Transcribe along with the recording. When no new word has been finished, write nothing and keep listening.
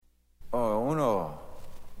1,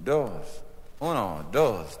 2, 1,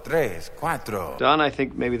 2, 3, 4. Don, I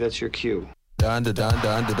think maybe that's your cue. What we're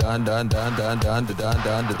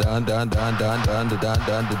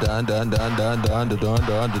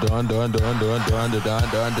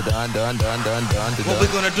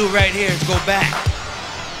gonna do right here is go back.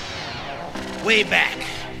 Way back.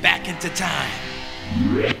 Back into time.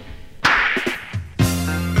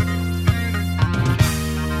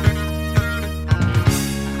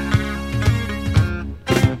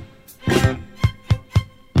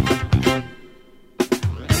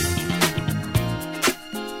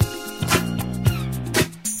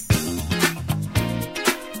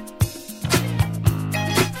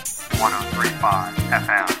 103.5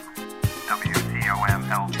 FM,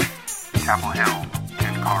 WCOM-LP, Chapel Hill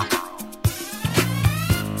and Carrboro.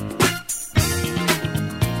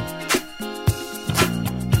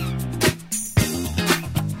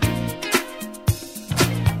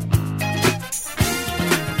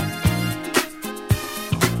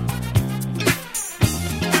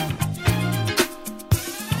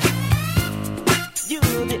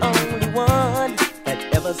 You're the only one that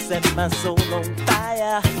ever set my soul on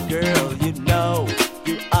fire. Girl, you know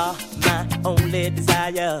you are my only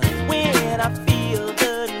desire. When I feel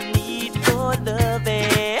the need for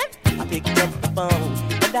loving, I pick up the phone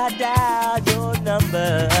and I dial your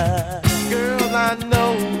number. Girl, I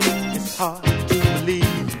know it's hard to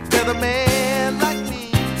believe that a man like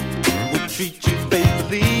me would treat you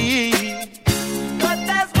faithfully. But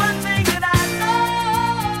there's one thing that I know.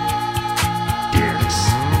 Yes,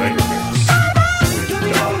 Vegas. You're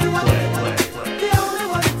the only one. The only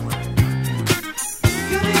one.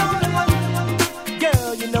 You're the only one.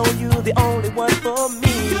 Girl, you know you're the only one for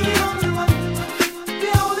me. You're the only one. The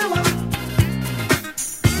only one.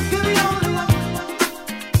 You're the only one.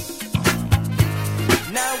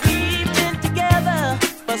 Now we've been together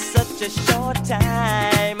for such a short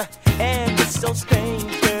time, and it's so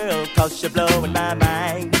strange, girl, 'cause you're blowing my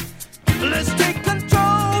mind. Let's take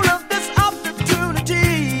control of this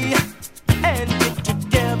opportunity and get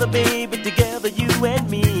together, baby, together, you and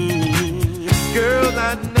me. Girl,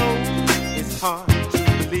 I know it's hard to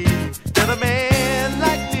believe that a man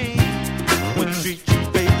like me would treat you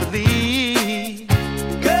faithfully.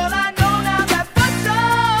 Girl, I know now that for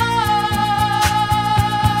sure.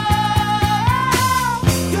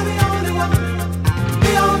 You're the only one.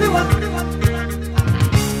 The only one.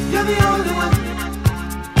 You're the only one.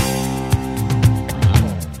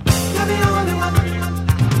 You're the only one.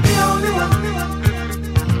 The only one.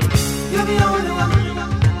 You're the only one. You're the only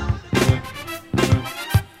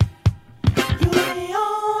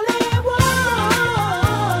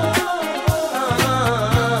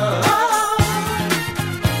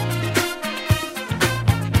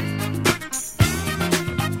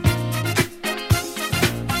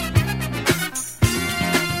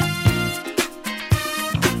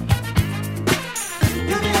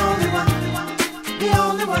You're the only one. The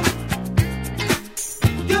only one. You're the only one. You're the only one. The only one.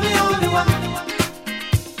 You're the only one. You're the only one.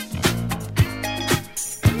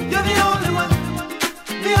 You're the only one.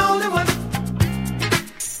 You're the only one.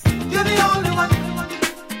 You're the only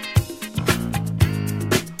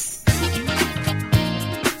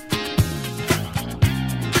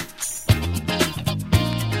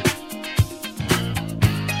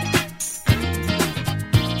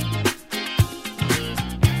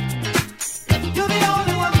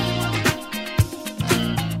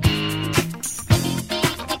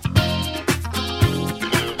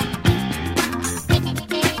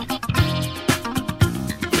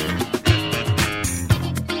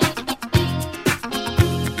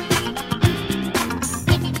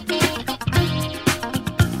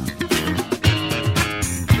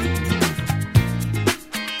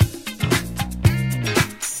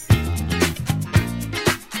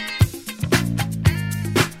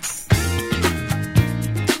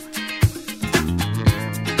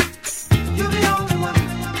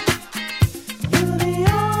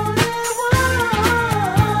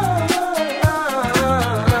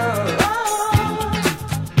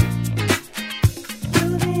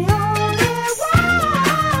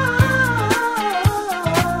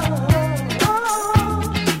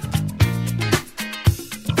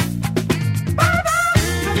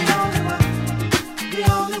The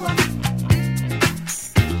only one.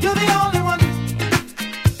 You're the only one.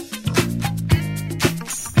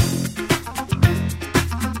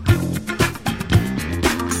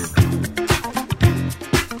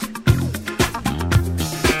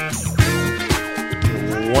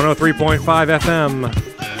 Oh 103.5 FM.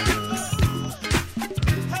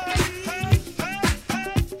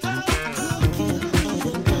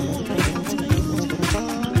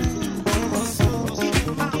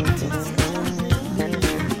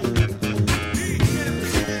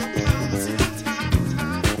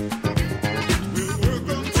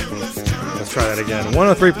 again.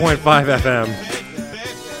 103.5 FM.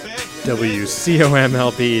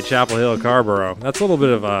 WCOMLP, Chapel Hill, Carborough. That's a little bit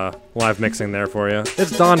of live mixing there for you.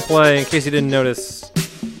 It's Don Play, in case you didn't notice.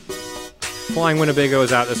 Flying Winnebago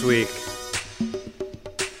is out this week.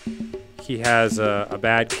 He has a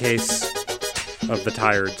bad case of the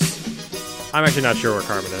tired's. I'm actually not sure where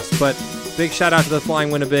Carmen is, but big shout out to the Flying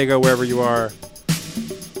Winnebago wherever you are.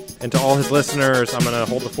 And to all his listeners, I'm going to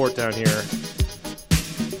hold the fort down here.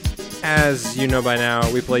 As you know by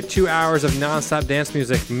now, we played 2 hours of non-stop dance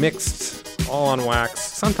music mixed all on wax.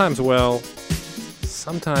 Sometimes well,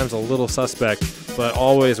 sometimes a little suspect, but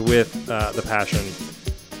always with the passion.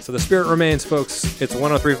 So the spirit remains, folks. It's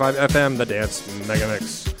 103.5 FM, the Dance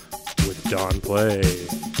Megamix with Don Play.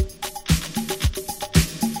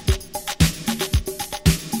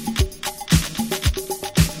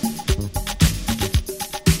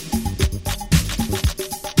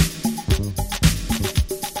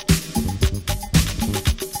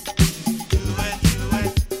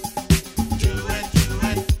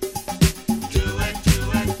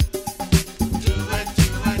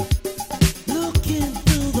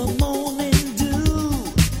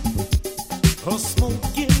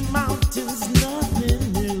 Smoky mountains,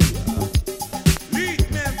 nothing new.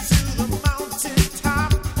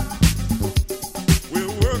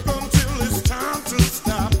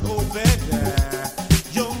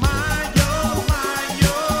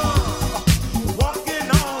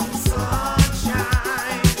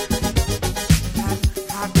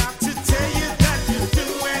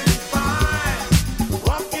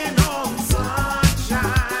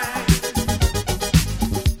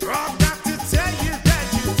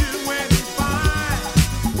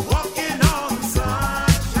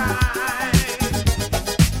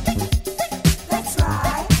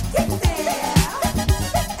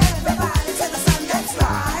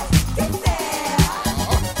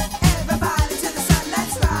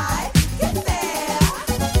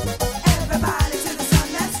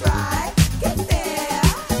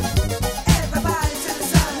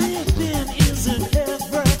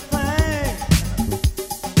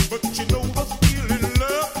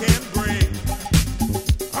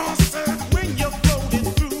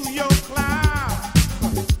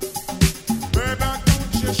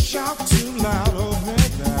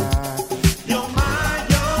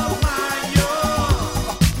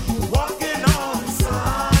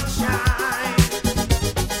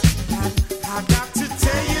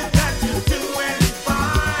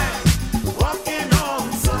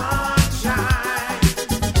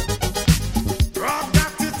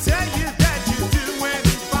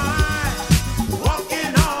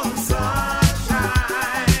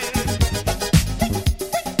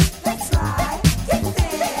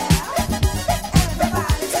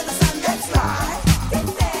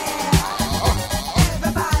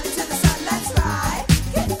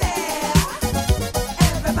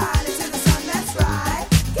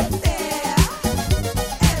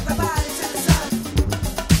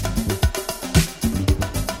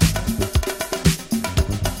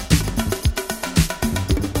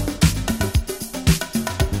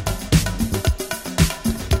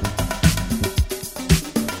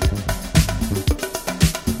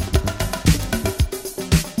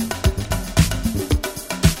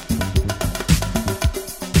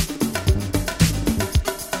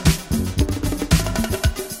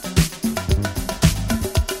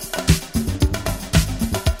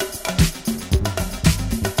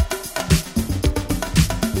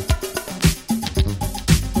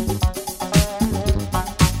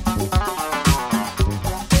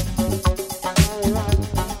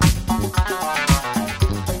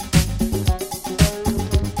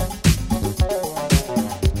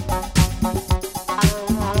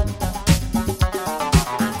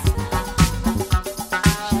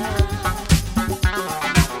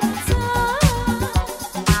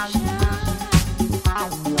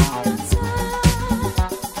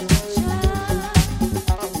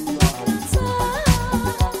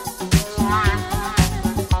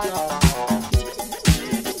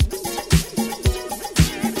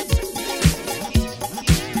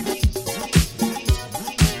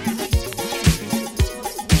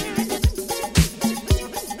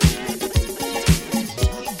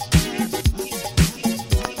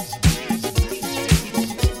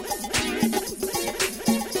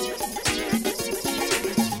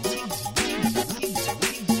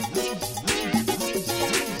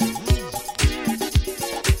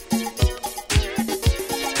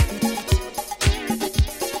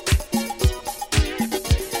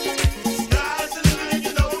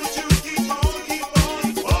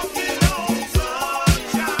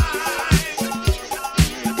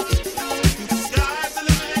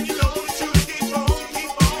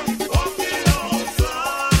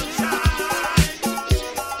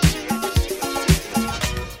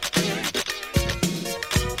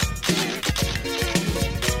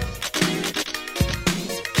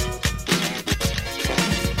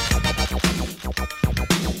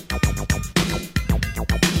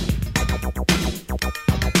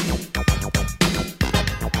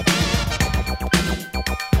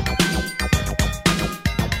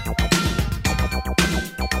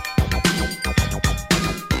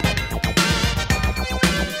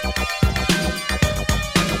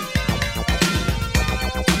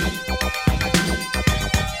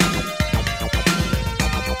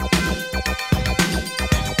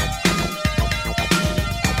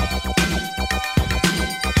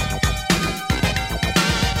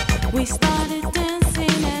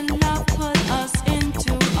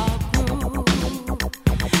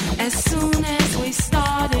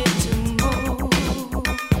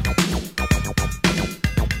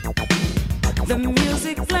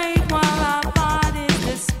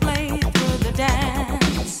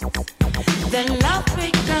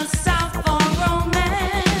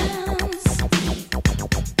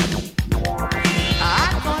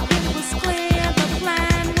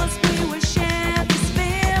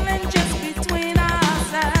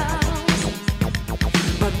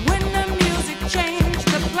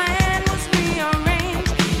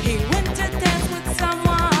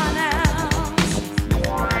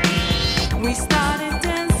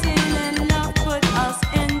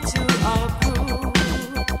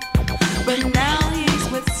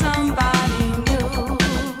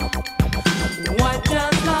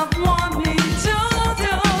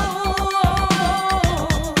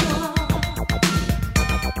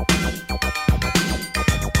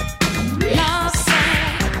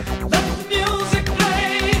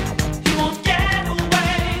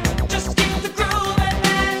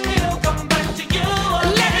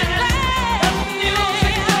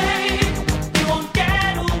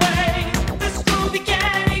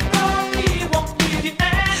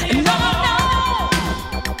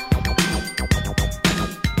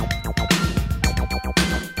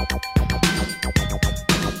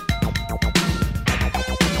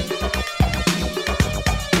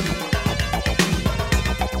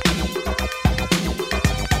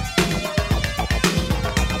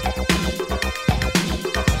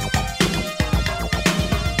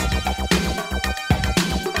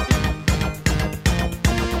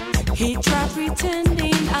 He tried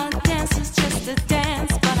pretending our dance is just a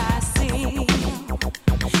dance, but I see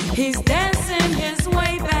he's dancing his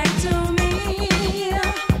way back to me.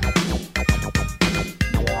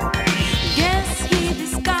 Yes, he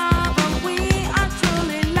discovered we are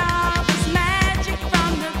truly lovers, magic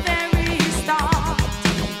from the very start.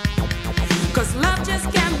 'Cause love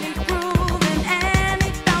just can't be proven, and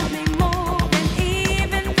it felt me moving,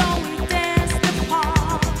 even though we danced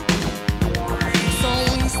apart. So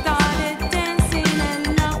we started dancing and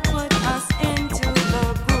love put us into the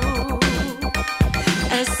groove.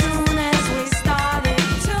 As soon as we started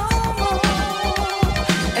to move,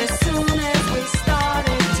 as soon as we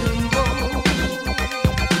started to move,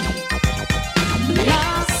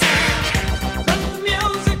 love said, let the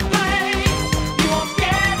music play. You won't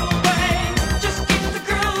get away. Just keep the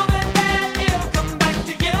groove and then he'll come back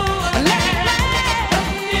to you again. Let the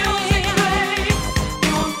music play.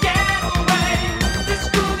 You won't get away. This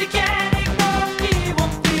groove you can't ignore. He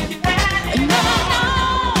won't leave you anymore.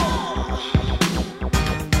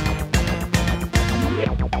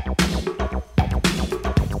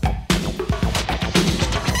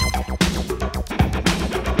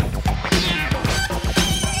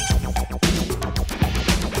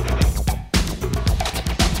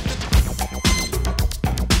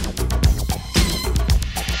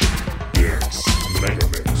 It's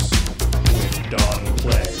Megamix with Don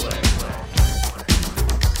Play.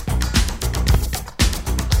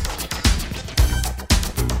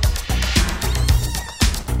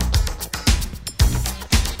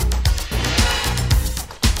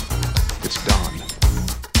 It's Don.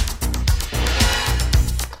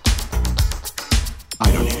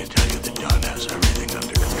 I don't need to tell you that Don has everything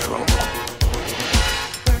under control.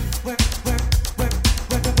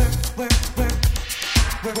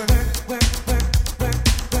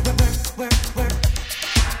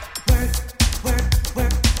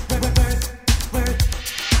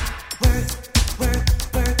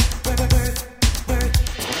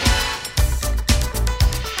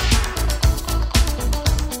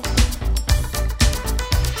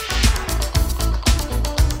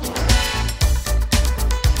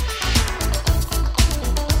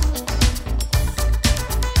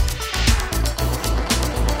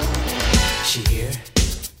 She here?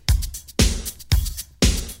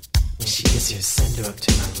 When she gets here, send her up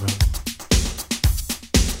to my room.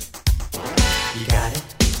 You got it?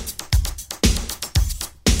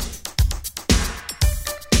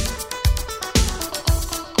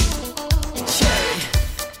 Cherry.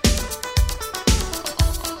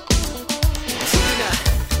 Tina.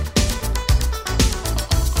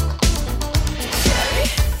 Cherry.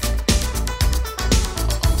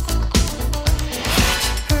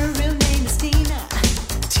 Her real name is Tina,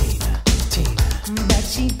 Tina. but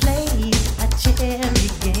she plays a cherry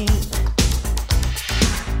game.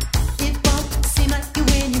 It won't seem like you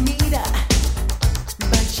win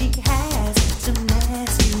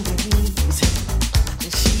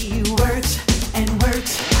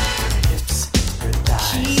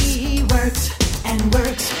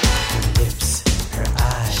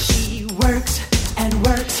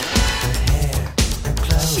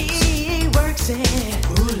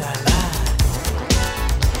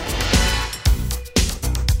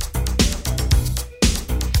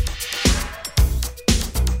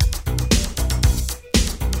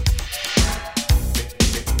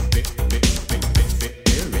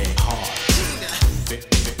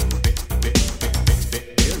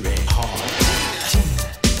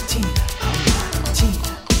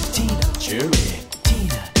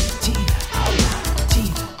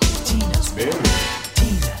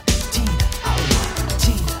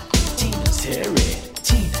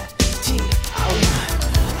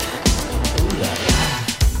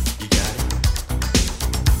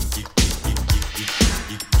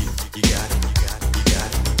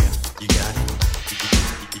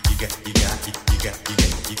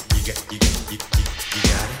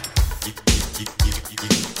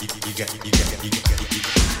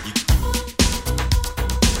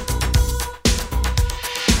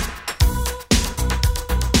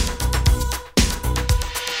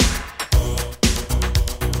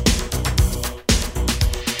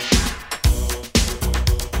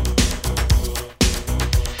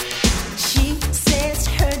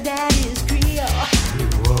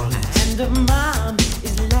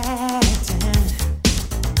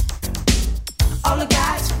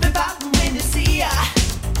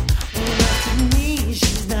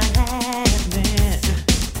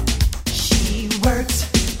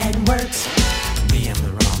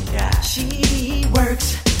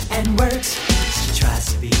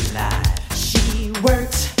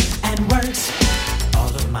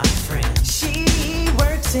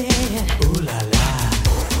la la.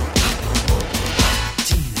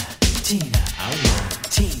 Tina, Tina, I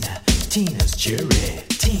want Tina, Tina's cherry.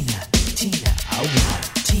 Tina, Tina, I want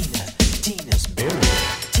Tina, Tina's berry.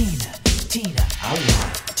 Tina, Tina, I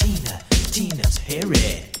want Tina, Tina's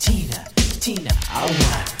hairy. Tina, Tina, I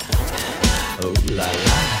want. Oh la la.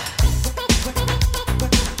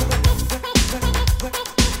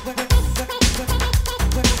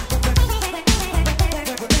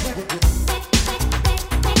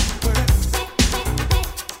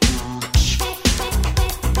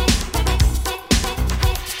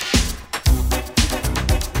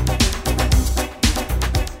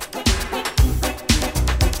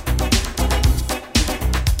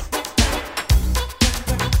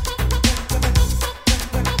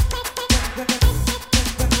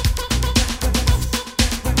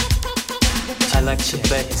 I like your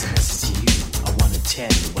face, it's you. I wanna tell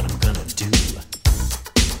you what I'm gonna do.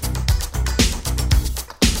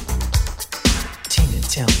 Tina,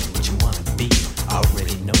 tell me what you wanna be. I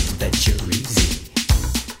already know that you're easy.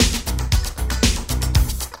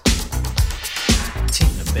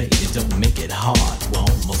 Tina, baby, don't make it hard. We're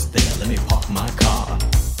almost there, let me park my car.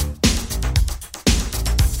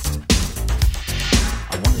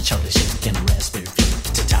 I want a chocolate shake and a raspberry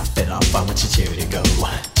fruit. To top it off, I want your cherry to go.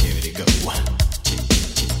 Cherry to go.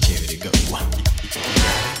 Cherry to go.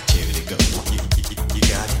 Cherry to go. You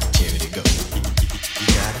got it. Cherry to go. You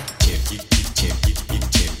got it. Cherry to go.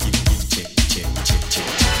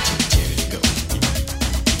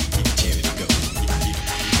 Cherry to go.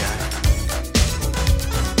 You got it.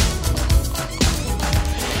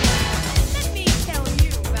 Let me tell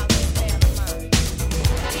you about this man of mine.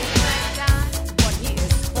 He's a nice guy, but he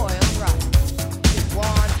is spoiled rotten. He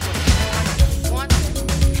wants what he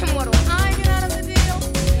wants, and what do I do?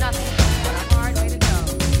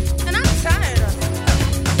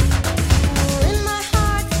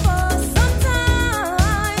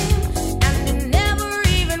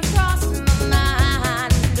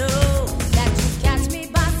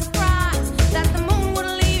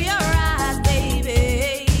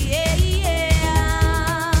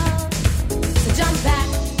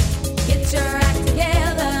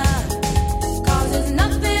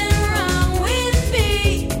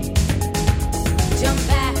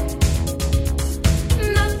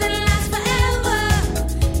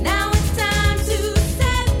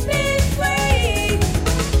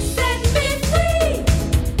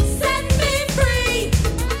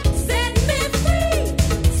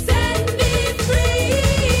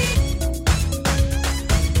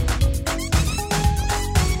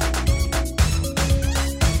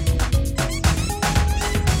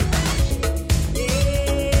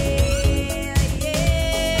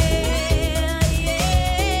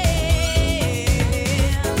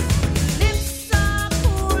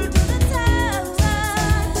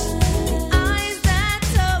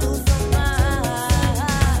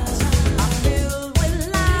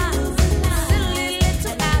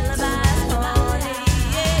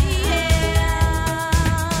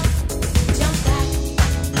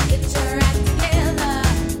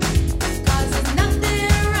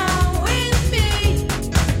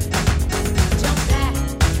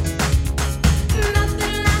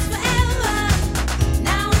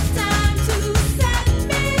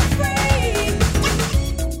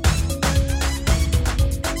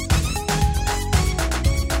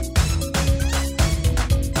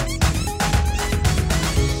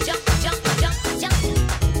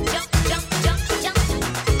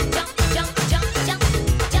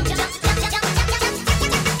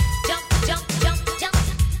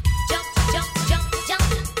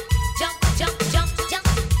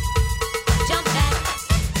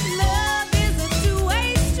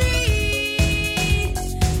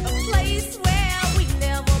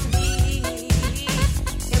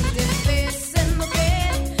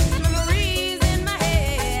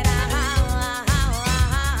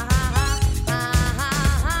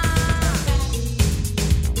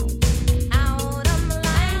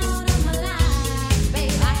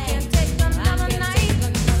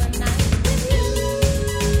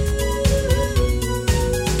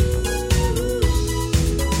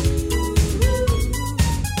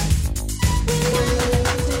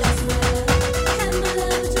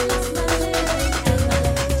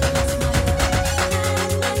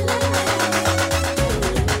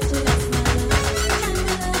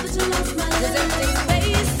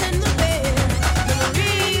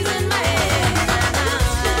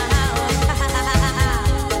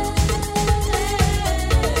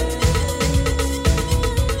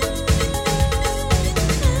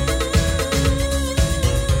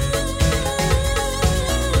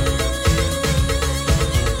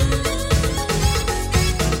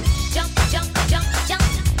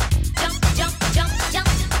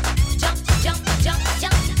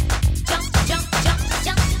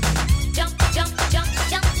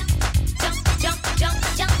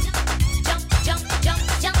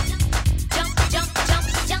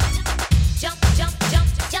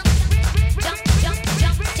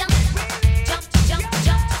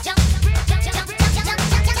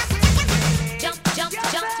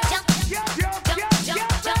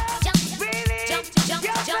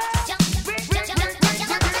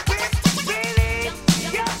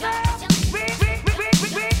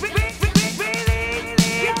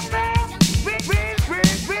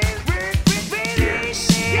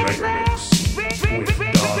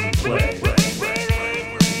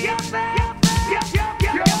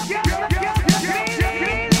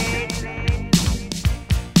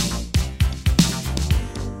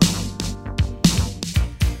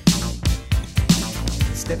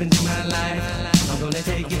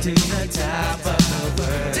 top of the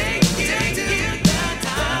world. Take you to the top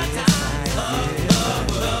of the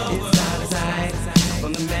world. It's out of sight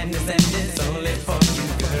from the madness and it's only for you,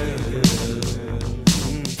 girl.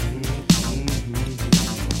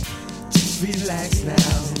 Just relax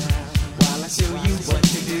now while I show you what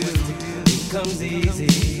to do. It comes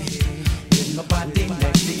easy with my body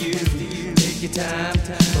next to you. Take your time,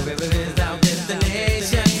 forever is our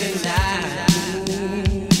destination tonight.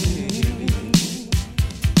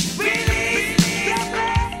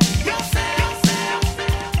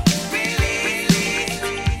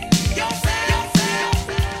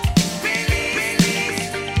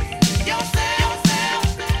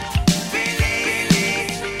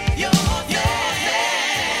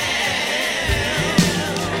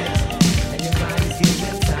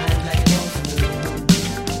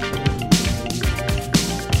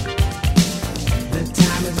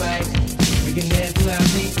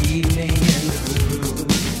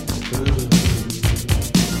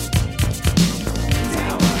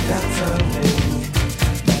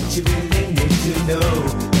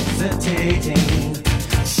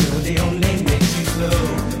 Surely only makes you slow.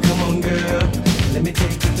 Come on, girl, let me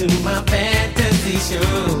take you to my fantasy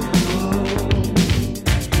show.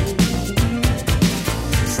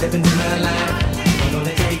 Step into my life, I'm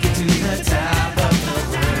gonna take you to the top of the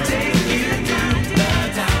world. Take you to the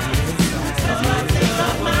top of the world.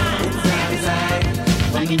 It's outside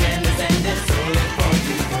from the madness and it's only for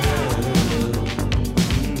you, girl.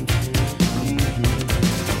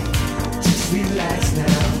 Just relax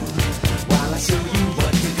now. Show you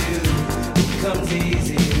what to do. It comes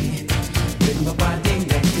easy with my body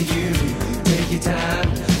next to you. Take your time,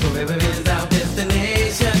 forever is our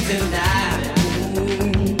destination tonight.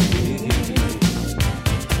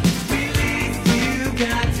 Believe you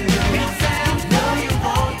got to yourself, know you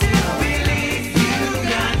want to. Believe you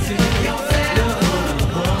got to yourself, know you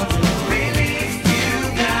want to. Believe you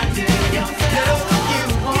got to yourself, know you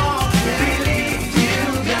want to. Believe you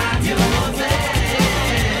got yourself.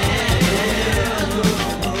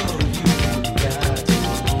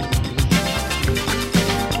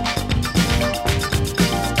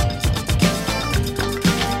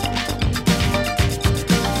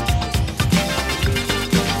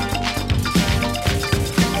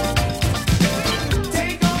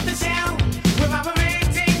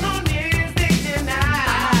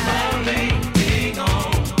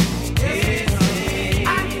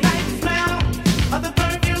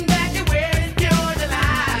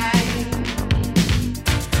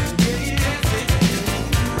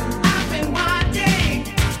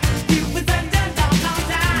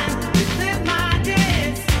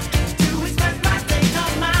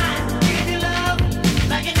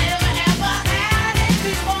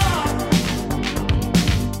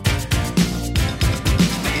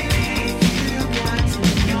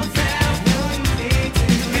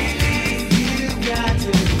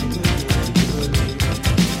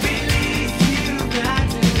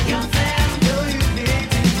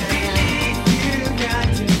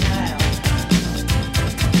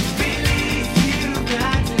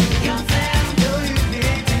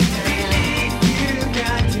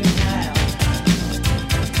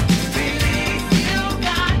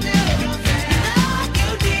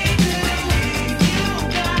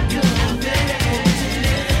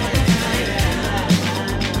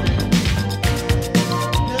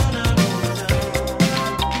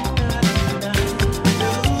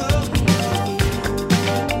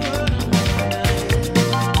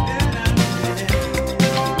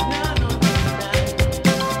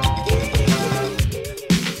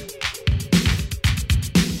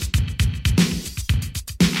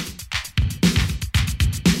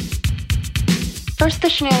 First the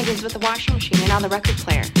shenanigans with the washing machine and now the record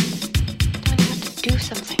player. When you have to do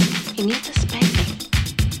something, he needs a spanking.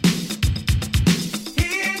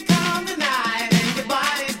 Here comes the night and your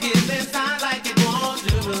body's giving signs like it wants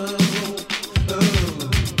to.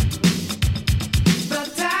 The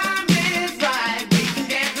time is right, we can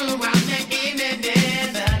dance around shaking and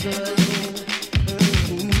dance good.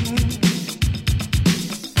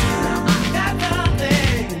 Now I got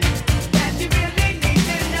something that you really need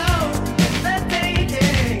to know.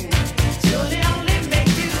 Hesitating, surely only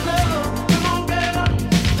makes you slow. Come on, girl,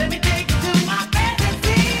 let me take you to my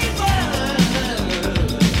fantasy world.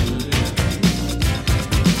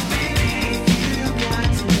 Believe you got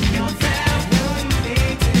to yourself, know you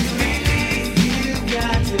need to. Believe you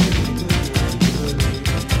got to.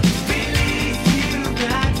 Believe you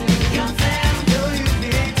got to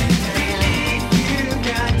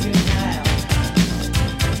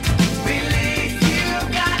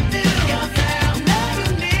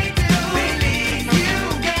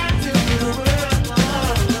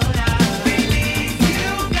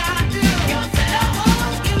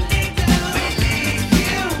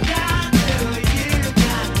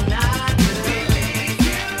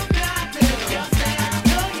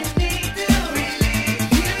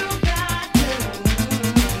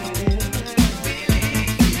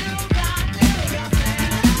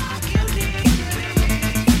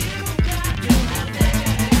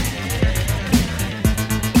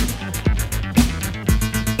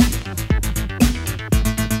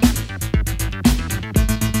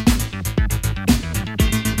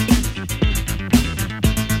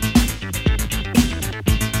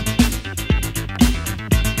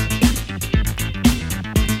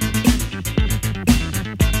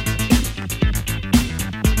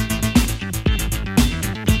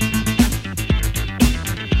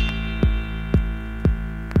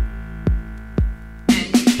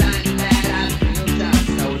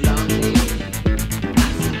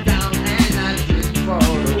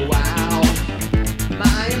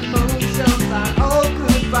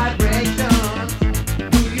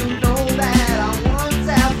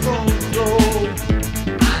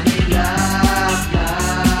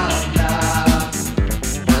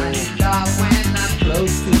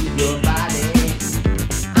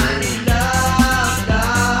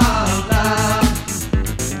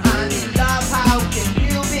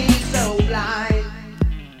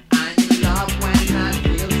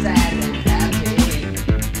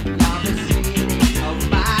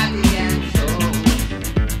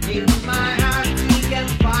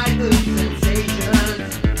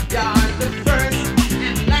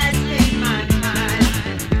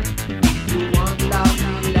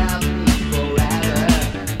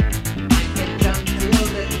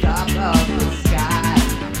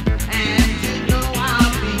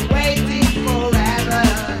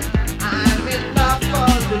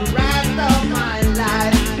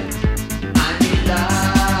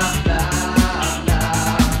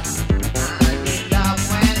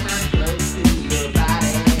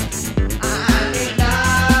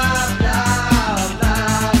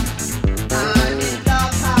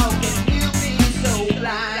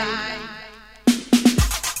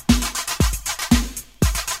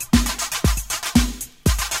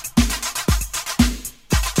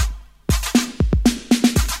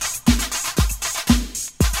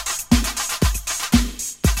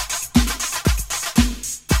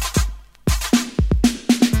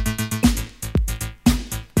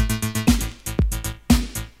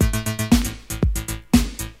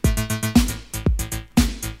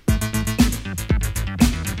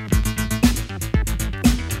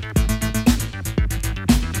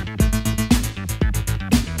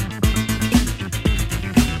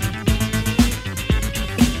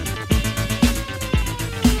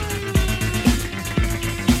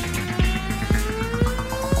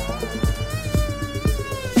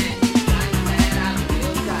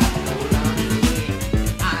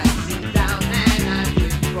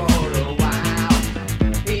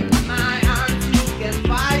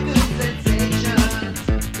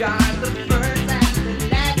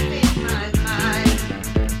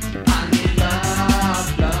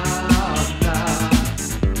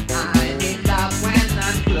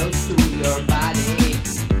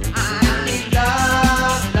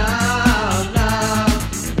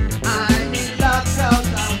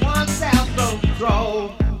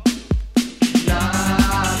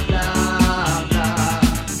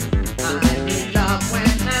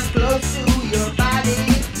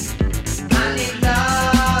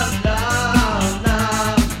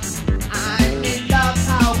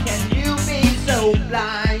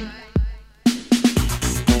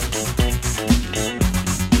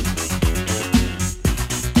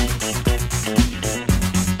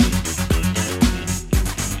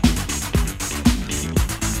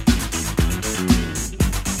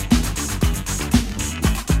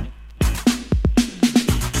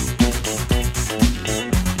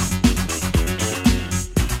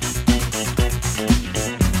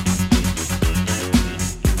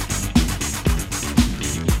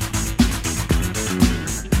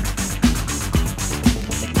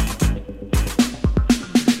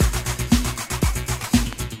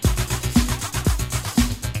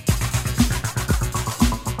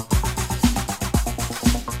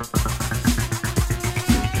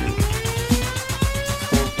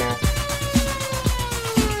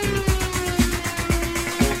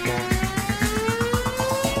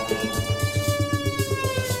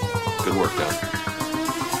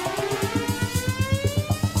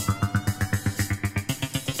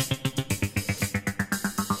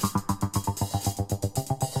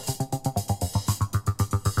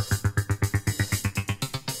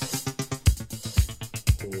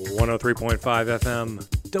 103.5 FM,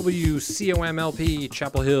 WCOMLP,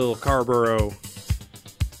 Chapel Hill, Carrboro.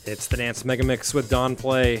 It's the Dance Mega Mix with Don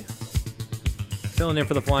Play. Filling in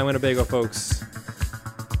for the Flying Winnebago folks.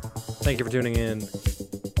 Thank you for tuning in.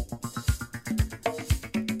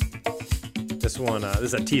 This one, this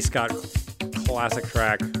is a T. Scott classic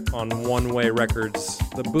track on One Way Records,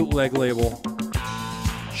 the bootleg label.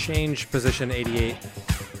 Change Position 88.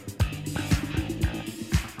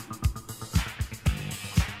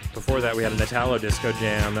 Before that, we had an Italo disco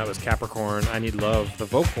jam. That was Capricorn, I Need Love, the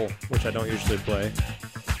vocal, which I don't usually play.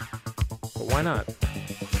 But why not?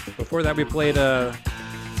 Before that, we played the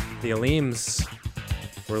Aleems,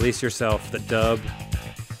 Release Yourself, the dub,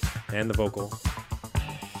 and the vocal.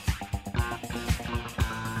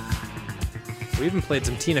 We even played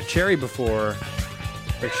some Tina Cherry before.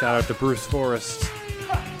 Big shout out to Bruce Forrest.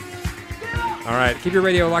 All right, keep your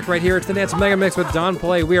radio locked right here. It's the Dance Mega Mix with Don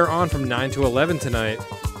Play. We are on from 9 to 11 tonight.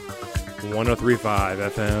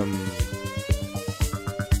 103.5 FM.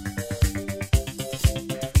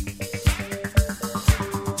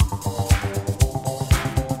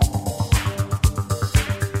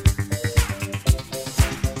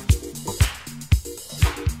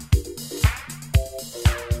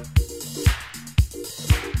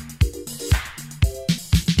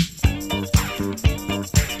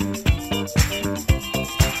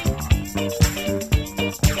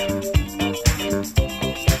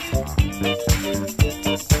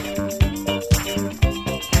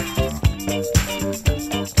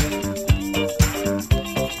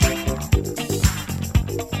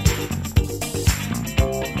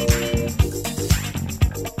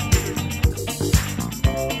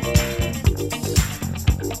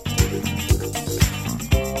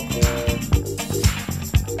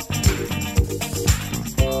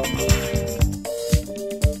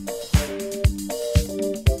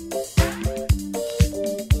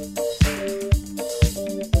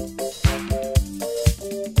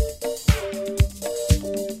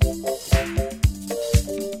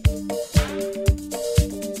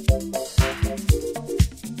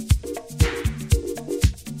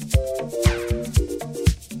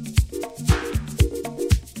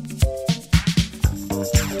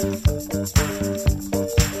 You're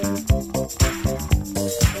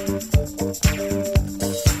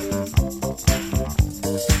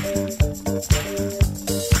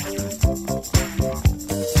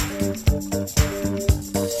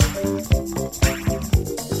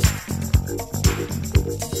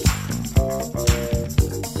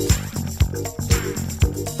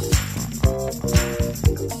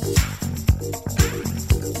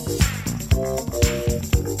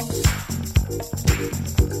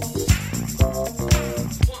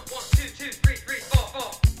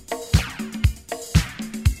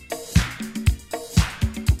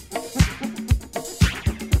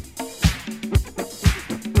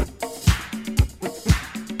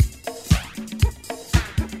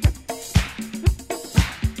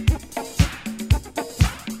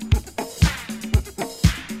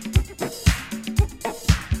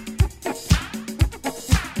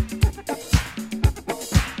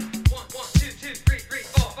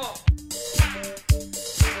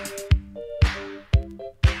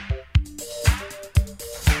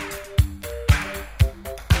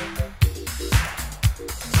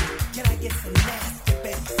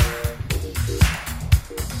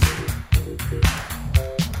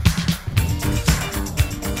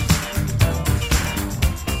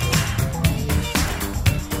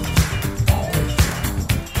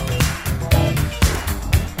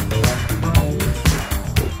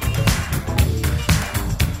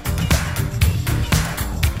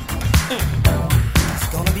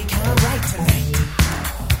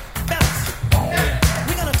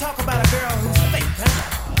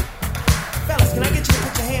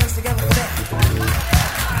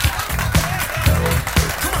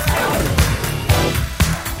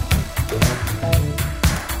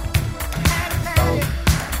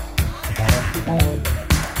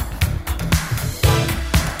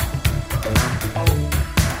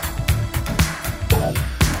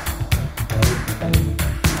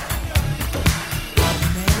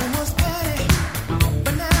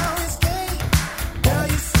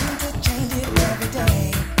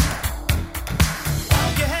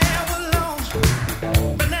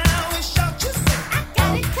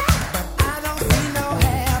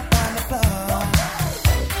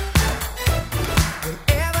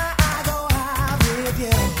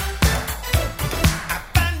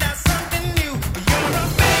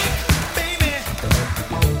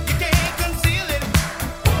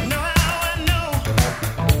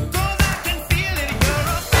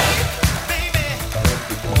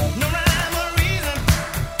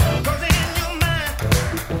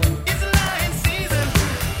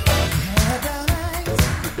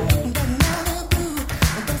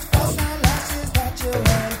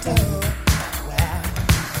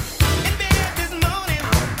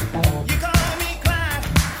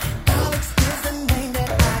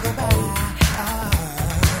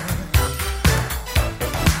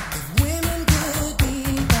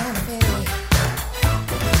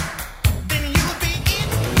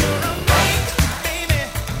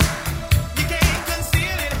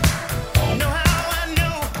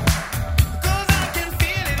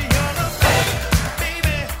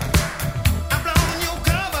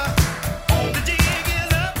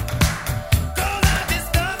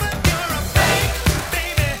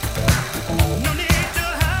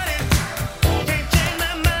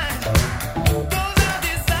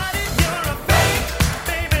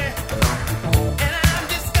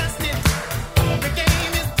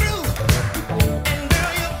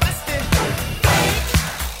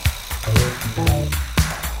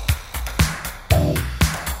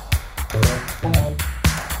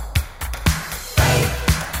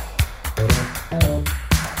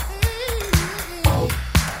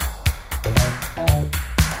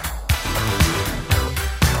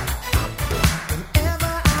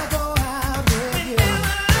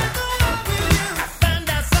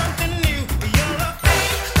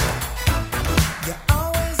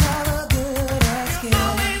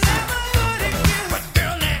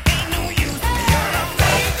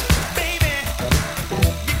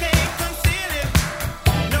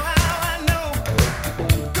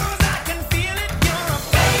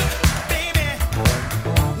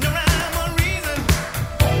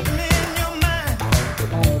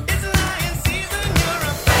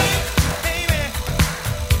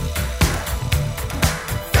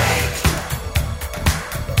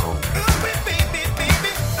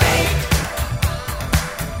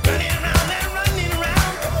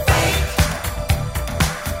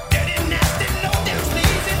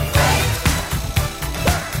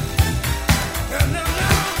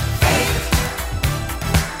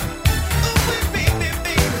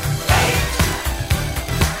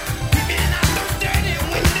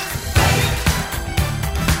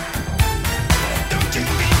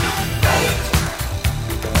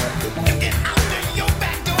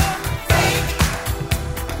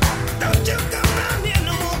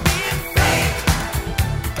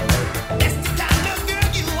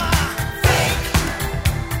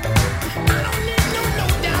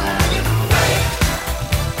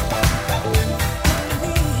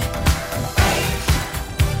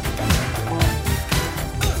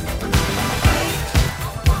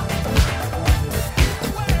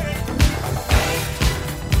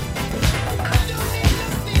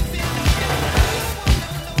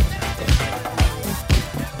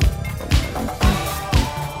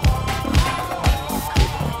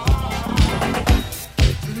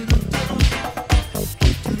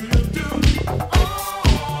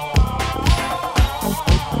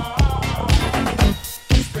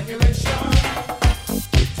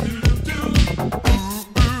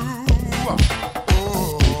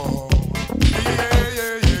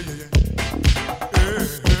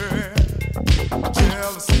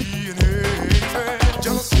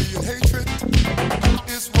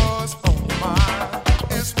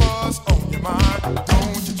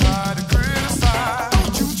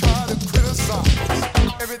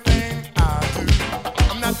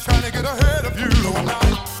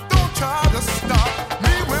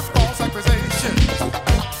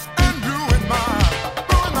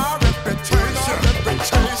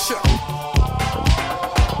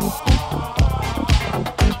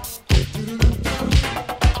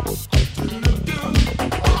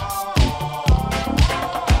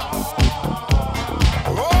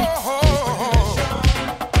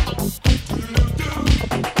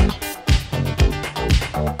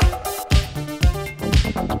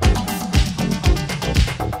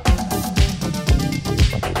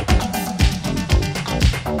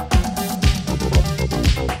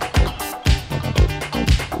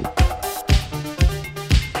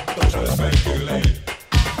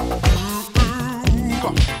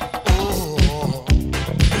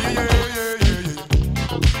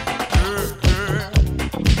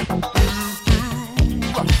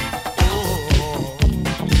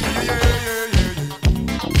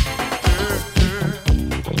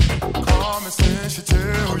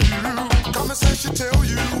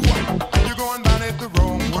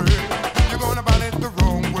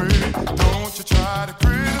to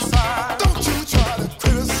criticize. Don't you try to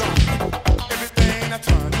criticize everything I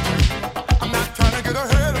try to do. I'm not trying to get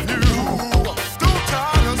ahead of you. Don't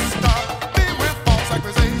try to stop me with false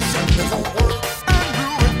accusations. It won't work and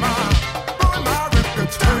ruin my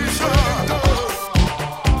reputation.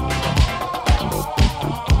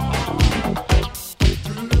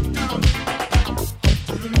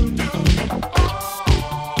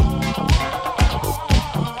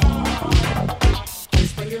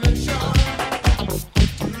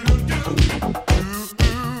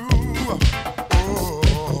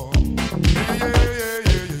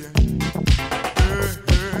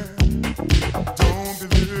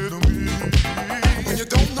 When you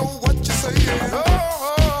don't know what you're saying.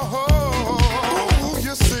 Ooh,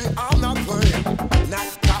 you see, I'm not playing. Not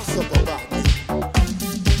gossip about me.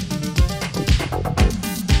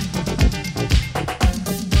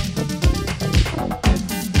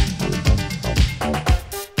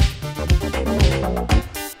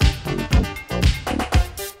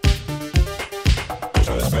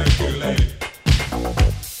 Try to speculate.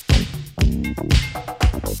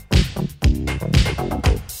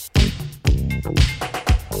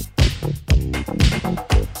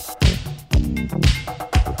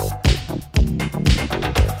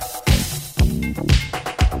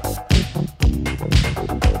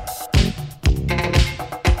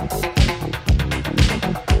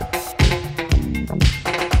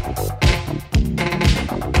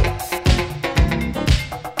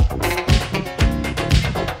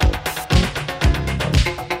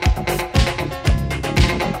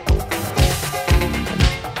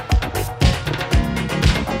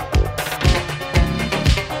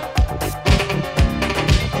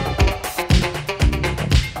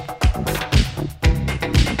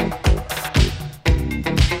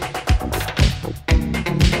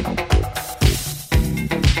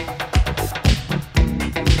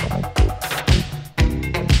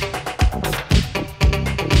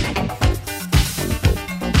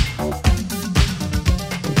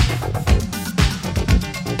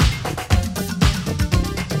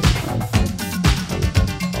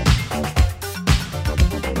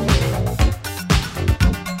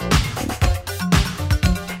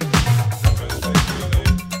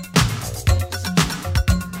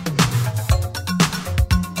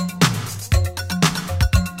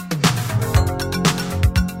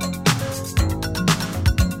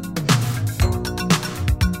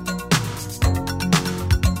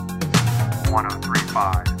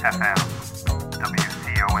 FM,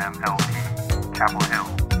 WCOM-LP, Chapel Hill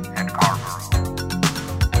and Carrboro.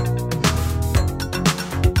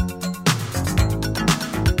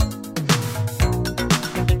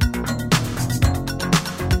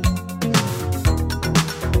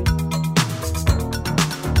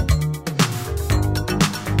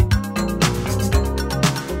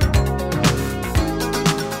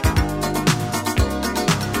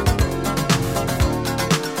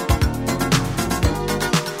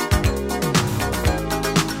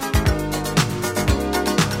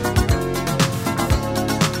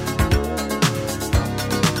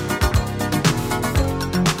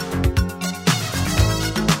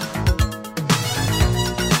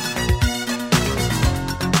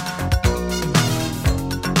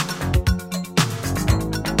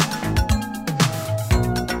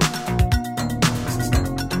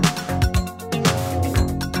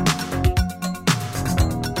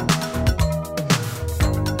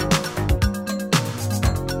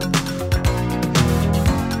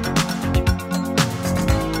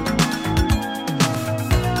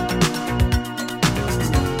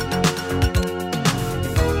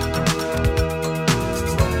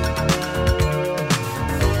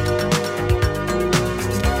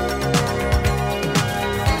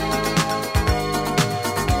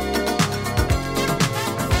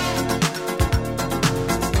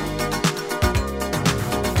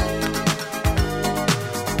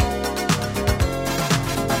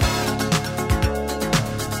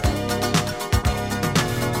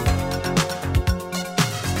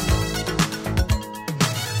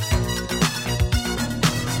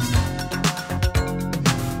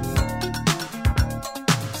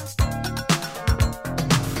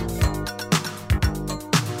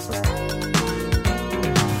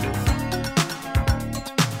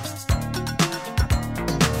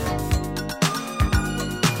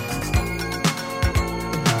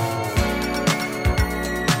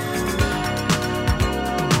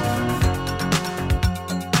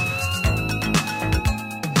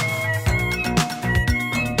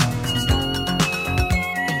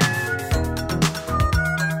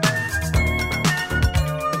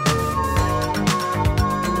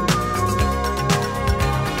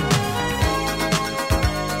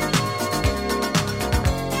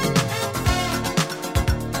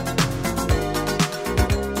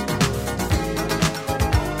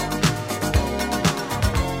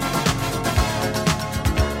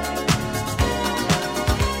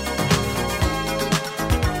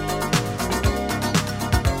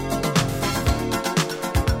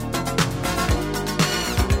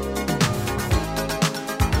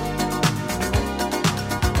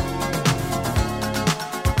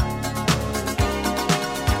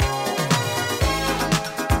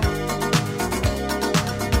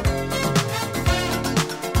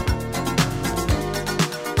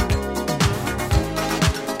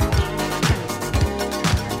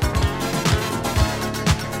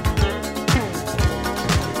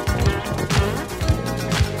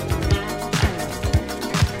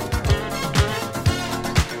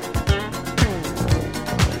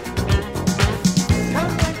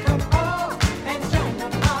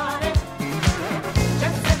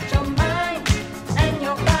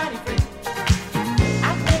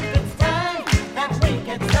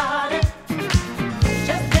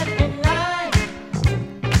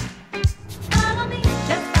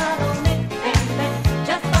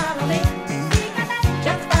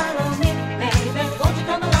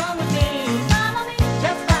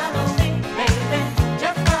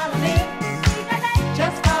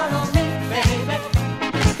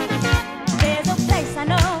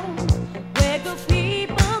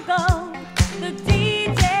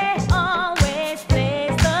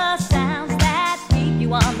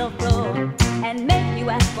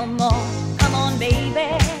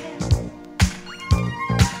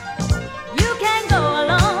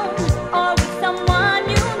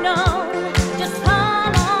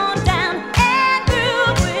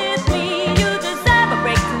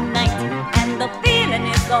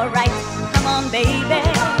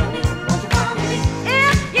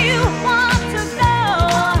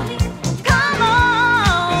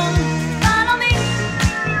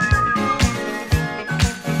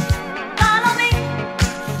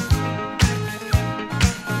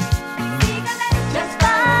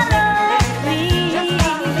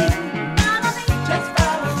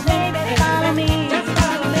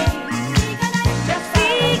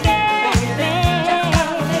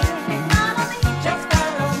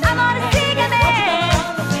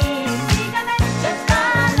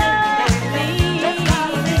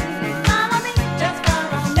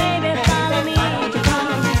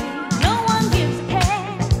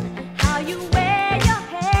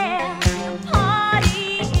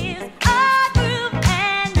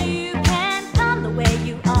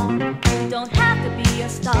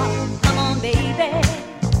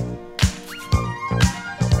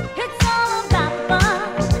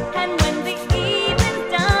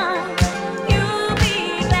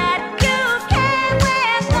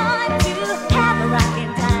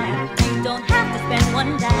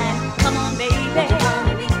 one time. Come on, baby. If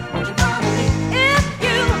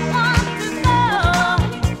you want to go,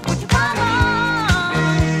 come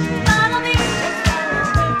on, follow me.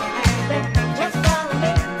 Just follow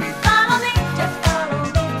me. Follow me. Just follow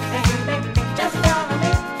me, baby. Just follow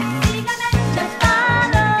me. Just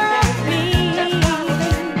follow me.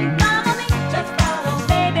 Follow me. Just follow,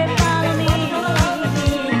 baby. Follow me. Just follow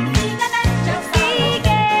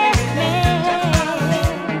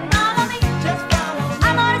me. Just follow.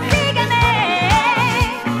 I'm gonna seek a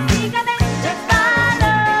man. Seek a man. Just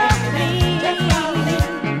follow me.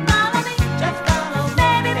 Follow me. Just follow,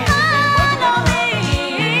 baby. Follow me.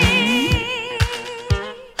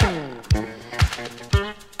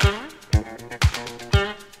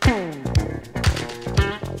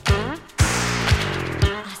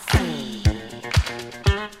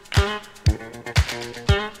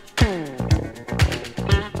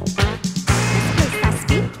 This place I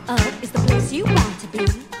speak of is the place you want to be,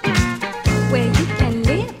 where you can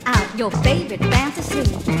live out your favorite fantasy.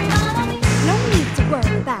 No need to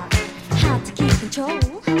worry about how to keep control.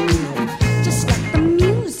 Just let the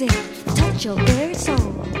music touch your very soul.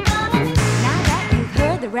 Now that you've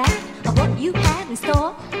heard the rap of what you have in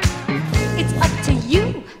store, it's up to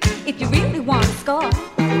you if you really want to score.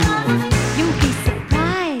 You'll be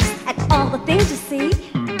surprised at all the things you see.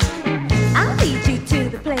 I'll lead you to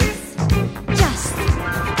the place. Just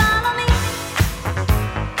follow me.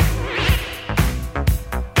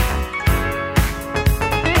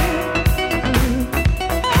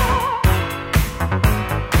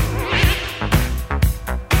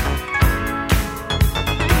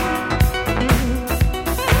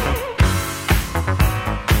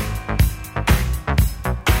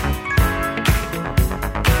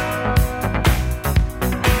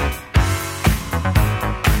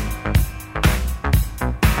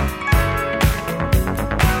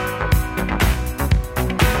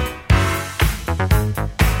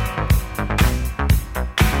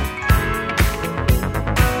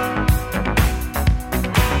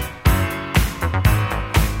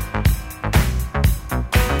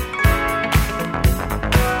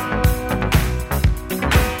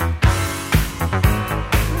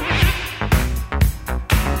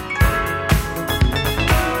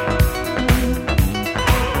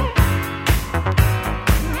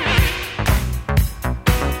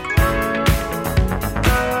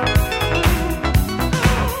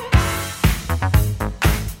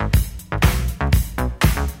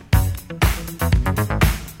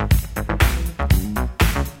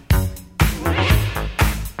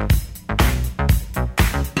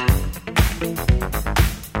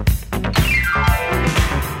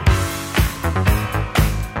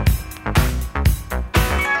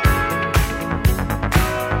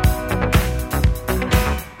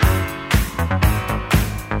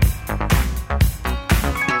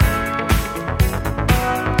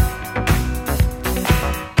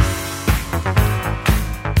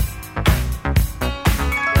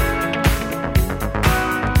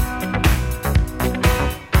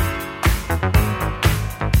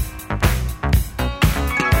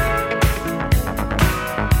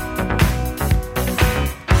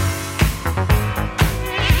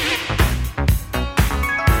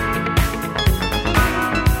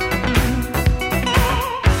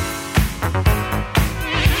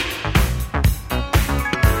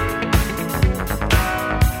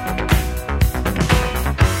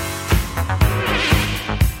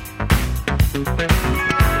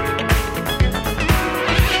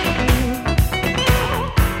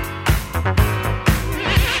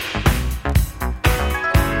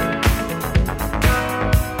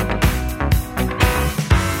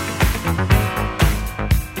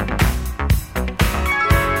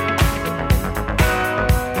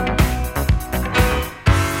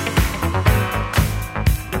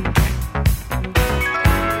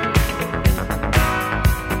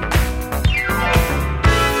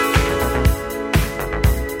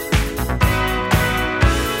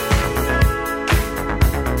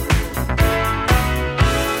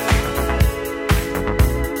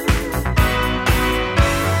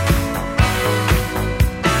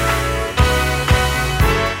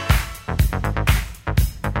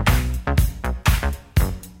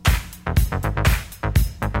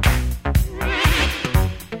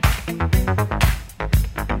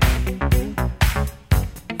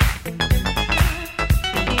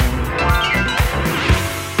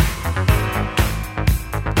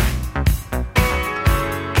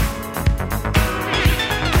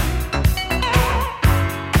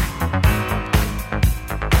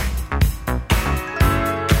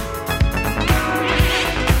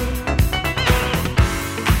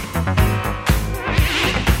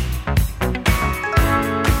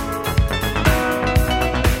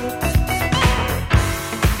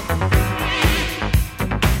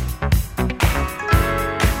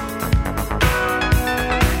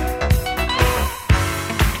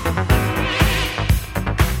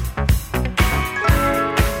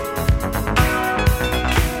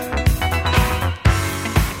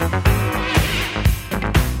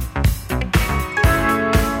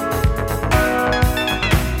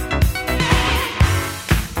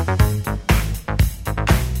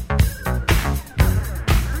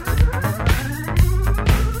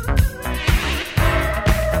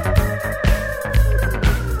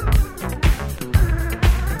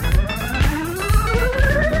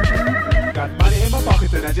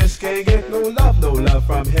 can't get no love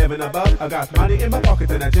from heaven above. I got money in my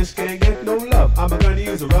pocket and I just can't get no love. I'm gonna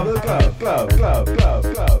use a rubber glove, glove, glove,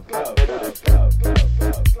 glove, glove, glove, glove, glove,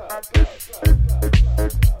 glove, glove,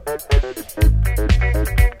 glove.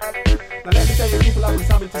 Now let me tell you people, I've got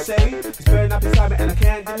something to say. It's burning up inside me and I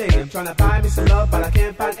can't delay. I'm trying to buy me some love, but I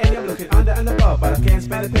can't find any. I'm looking under and above, but I can't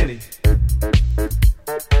spend a penny.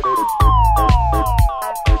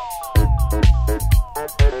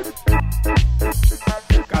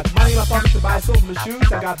 Got money in my pocket to buy soap and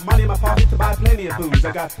shoes. I got money in my pocket to buy plenty of booze.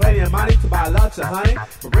 I got plenty of money to buy lots of honey.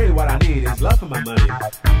 But really what I need is love for my money.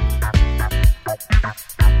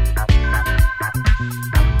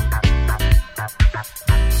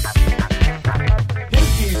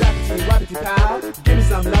 Pal, give me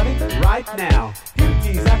some loving right now.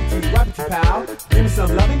 Hippity zappity wappity pal, give me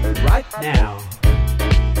some loving right now.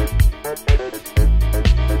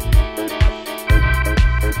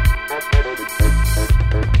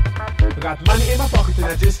 I got money in my pocket and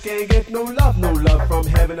I just can't get no love from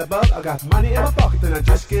heaven above. I got money in my pocket and I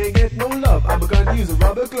just can't get no love. I'm gonna use a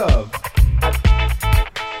rubber glove.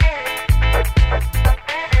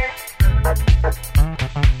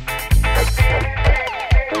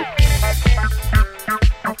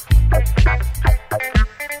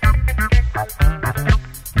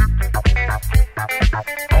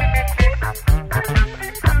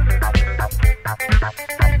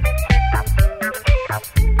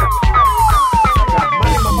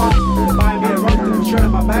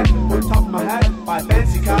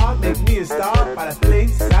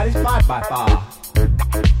 By far.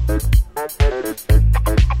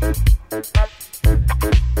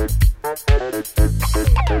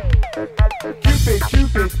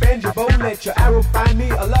 Cupid, bend your bow, let your arrow find me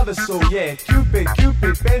a lover's soul. Yeah, Cupid,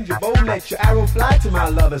 bend your bow, let your arrow fly to my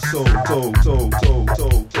lover's soul.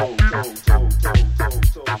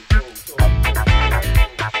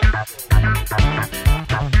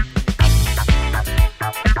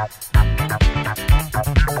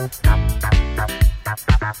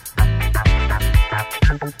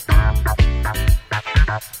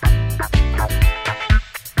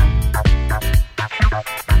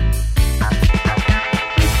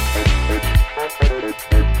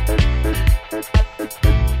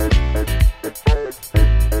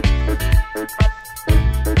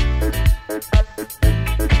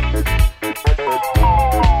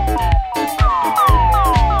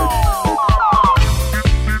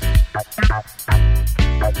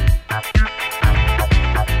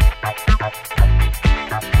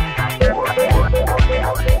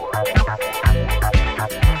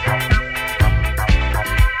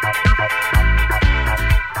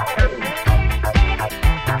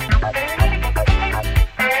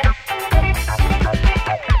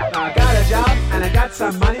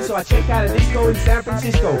 So I checked out a disco in San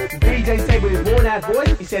Francisco. The DJ said with his worn-out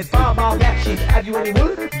voice, he said, "Bob, black sheep, have you any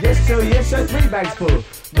wool?" Yes, sir, 3 bags full.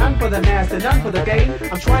 None for the master, none for the dame.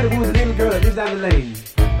 I'm trying to woo the little girl that lives down the lane.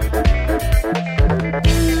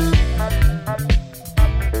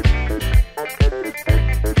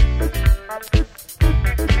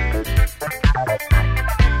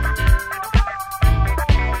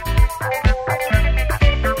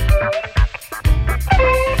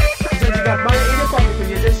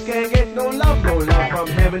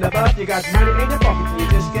 You got money in your pocket and you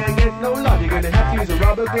just can't get no love. You're gonna have to use a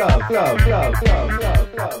rubber glove.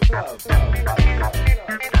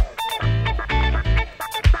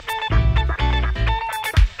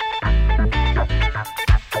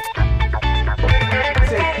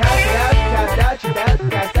 Say cast out, you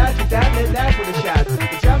dab, let that with a shout.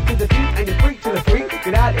 You jump to the beat and you freak to the freak.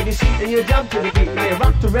 Get out in your seat and you jump to the beat. Now you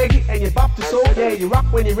rock to reggae and you bop to soul. Yeah, you rock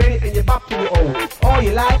when you're ready and you bop to the old. All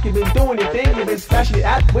you like, you've been doing your thing, you've been smashing it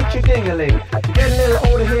out with your ding-a-ling. You get a little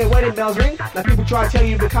older here, wedding bells ring. Now people try to tell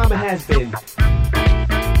you the karma has been.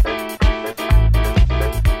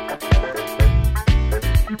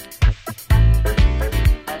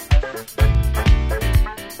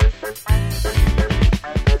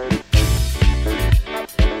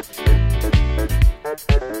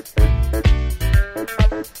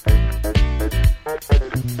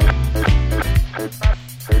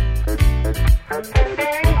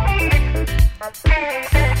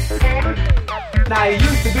 Now you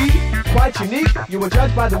used to be quite unique. You were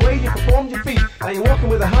judged by the way you performed your feet. Now you're walking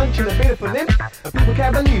with a hunch and a bit of a limp, and people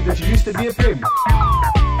can't believe that you used to be a pimp.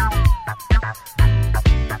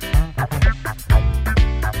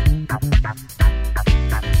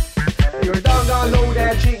 You're a down low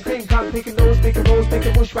there, cheating, cream, cotton, picking nose, picking rose,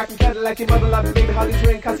 picking bushwhacking Cadillac, your mother loving baby, holly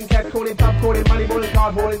train, cussing, cat calling, pop calling, money balling,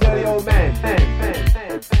 card holding, dirty old man.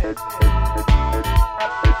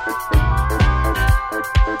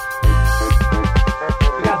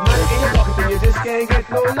 You got money can't get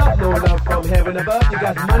no love from heaven above. You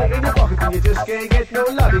got money in your pocket and you just can't get no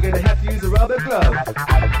love. You're gonna have to use a rubber glove. 103.5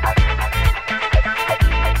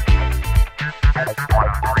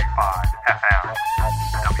 FM,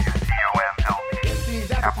 WCOMLP,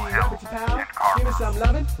 Chapel Hill, and Give me Carver. some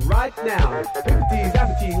lovin' right now. Whippity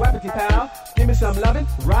zappity wappity pal. Give me some lovin'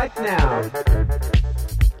 right now.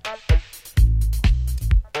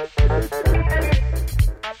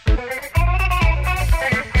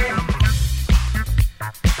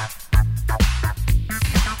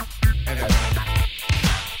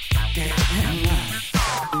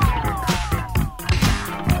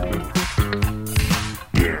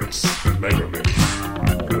 It's the Mega Mix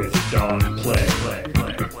with Don Play.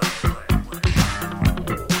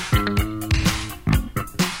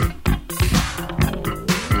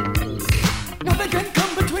 Nothing can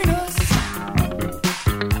come between us.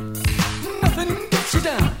 Nothing gets you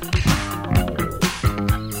down.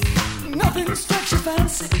 Nothing strikes your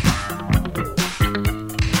fancy.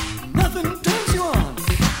 Nothing turns you on.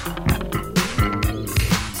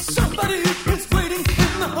 Somebody is waiting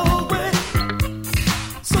in the hallway.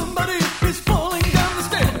 Somebody is falling down the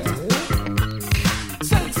stairs.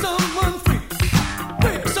 Set someone free.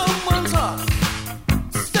 Break someone's heart.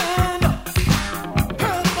 Stand up.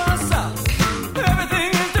 Help us out. Everything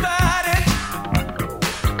is divided.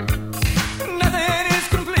 Nothing is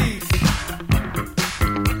complete.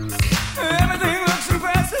 Everything looks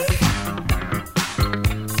impressive.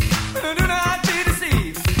 Do not be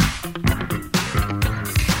deceived.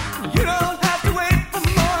 You don't have to wait for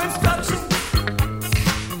more instructions.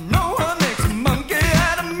 No one makes a monkey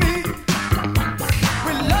out of me.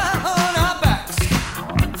 We lie on our backs,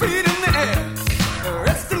 feet in the air,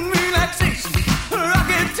 rest and relaxation, rock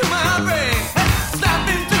it to my brain. Snap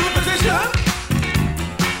into position,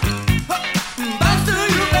 bounce till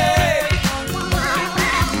you pay.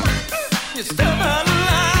 You step out of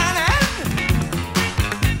line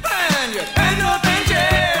and you end up in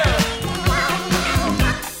jail.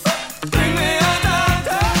 Bring me a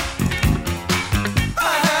doctor.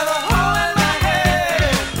 I have a hole in my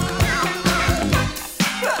head.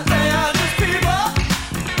 They are just people,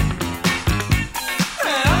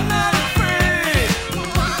 and I'm not afraid.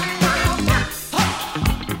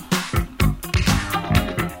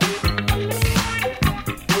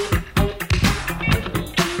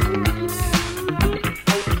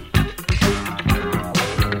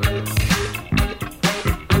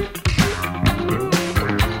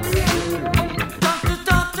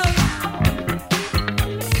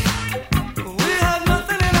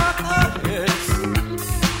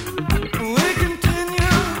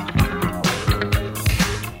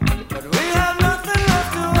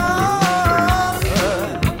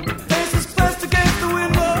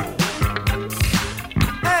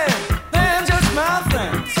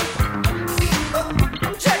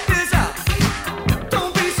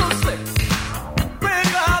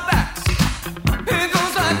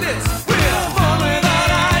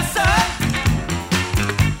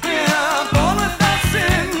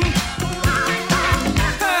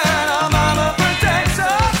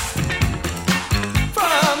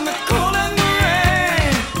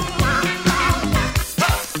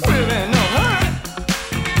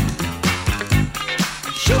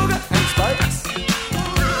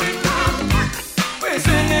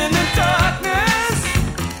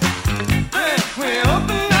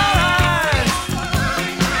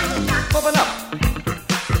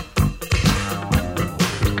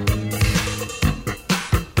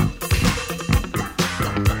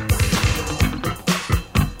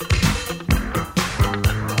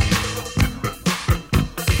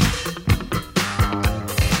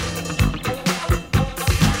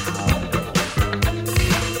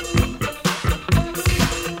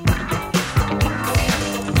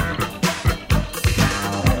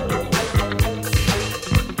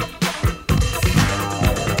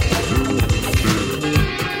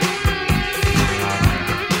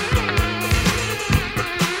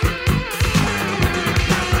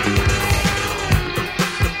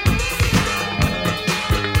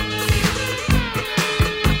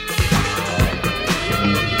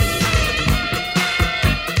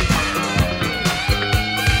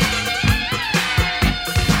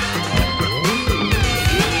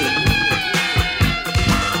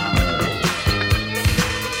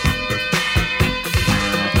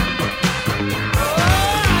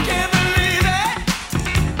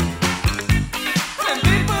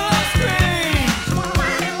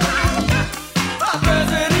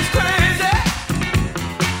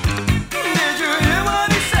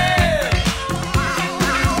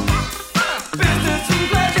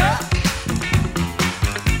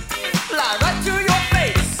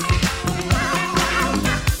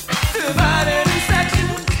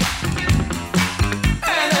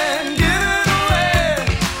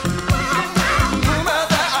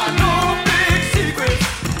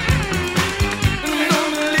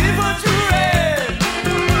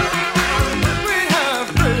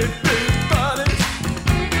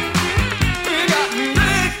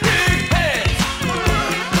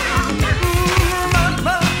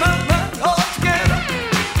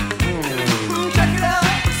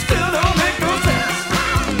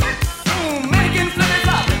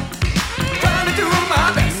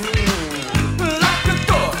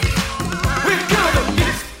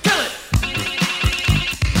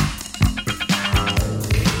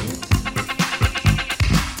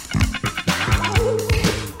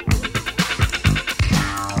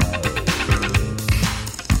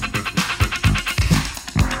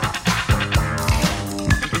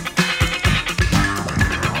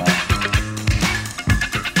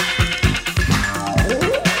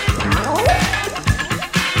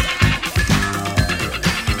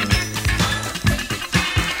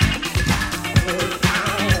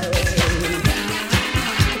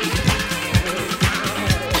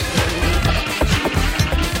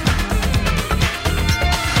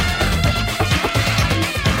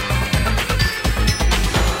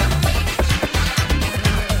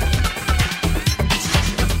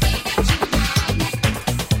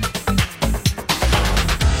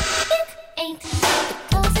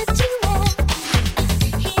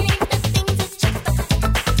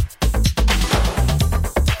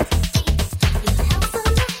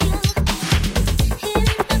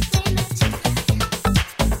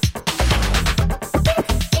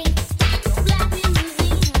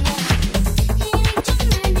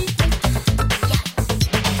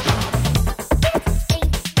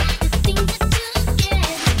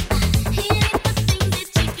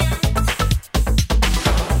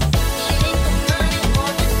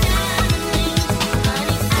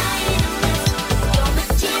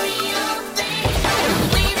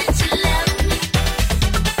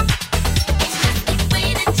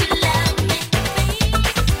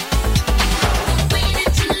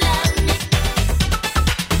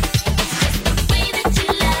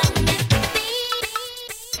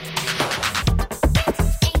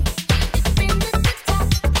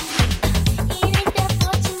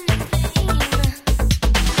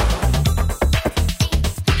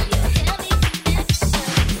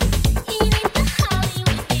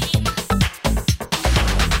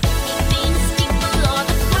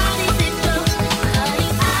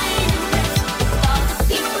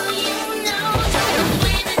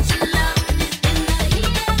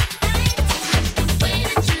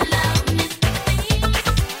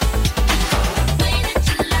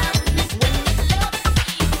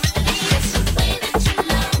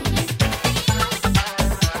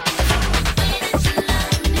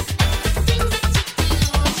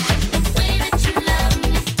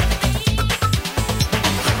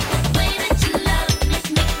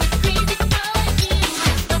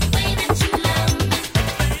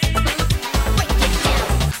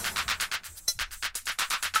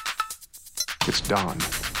 It's done.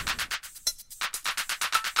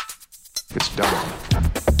 It's done.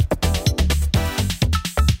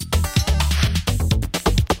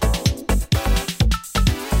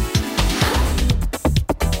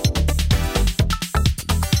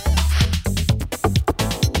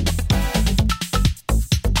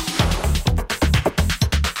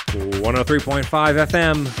 .5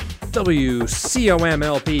 FM,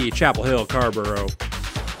 WCOMLP, Chapel Hill, Carborough.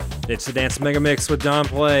 It's the Dance Mega Mix with Don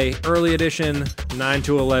Play, early edition, 9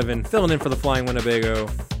 to 11, filling in for the Flying Winnebago.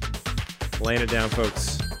 Laying it down,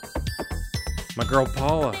 folks. My girl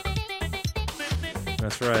Paula.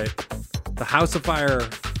 That's right. The House of Fire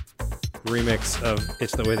remix of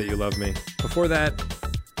It's the Way That You Love Me. Before that,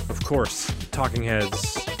 of course, Talking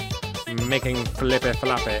Heads, making flippy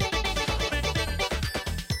floppy.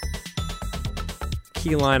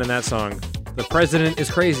 Key line in that song. The president is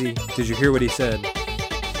crazy. Did you hear what he said?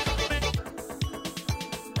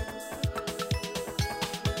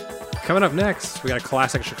 Coming up next, we got a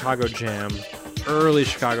classic Chicago jam. Early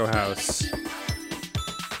Chicago house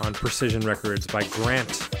on Precision Records by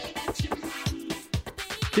Grant.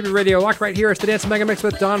 Keep your radio locked right here. It's the Dance Mega Mix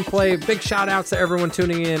with Don Play. Big shout outs to everyone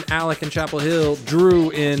tuning in. Alec in Chapel Hill, Drew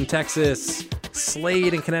in Texas,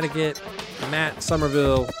 Slade in Connecticut, Matt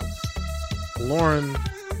Somerville, Lauren,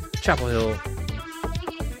 Chapel Hill,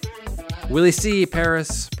 Willie C,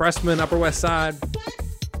 Paris, Pressman, Upper West Side,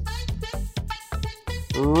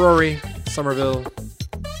 Rory, Somerville,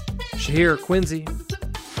 Shahir, Quincy,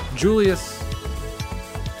 Julius,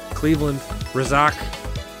 Cleveland, Razak,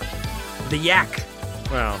 The Yak.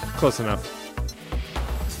 Wow, close enough.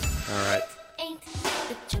 All right,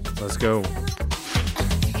 let's go.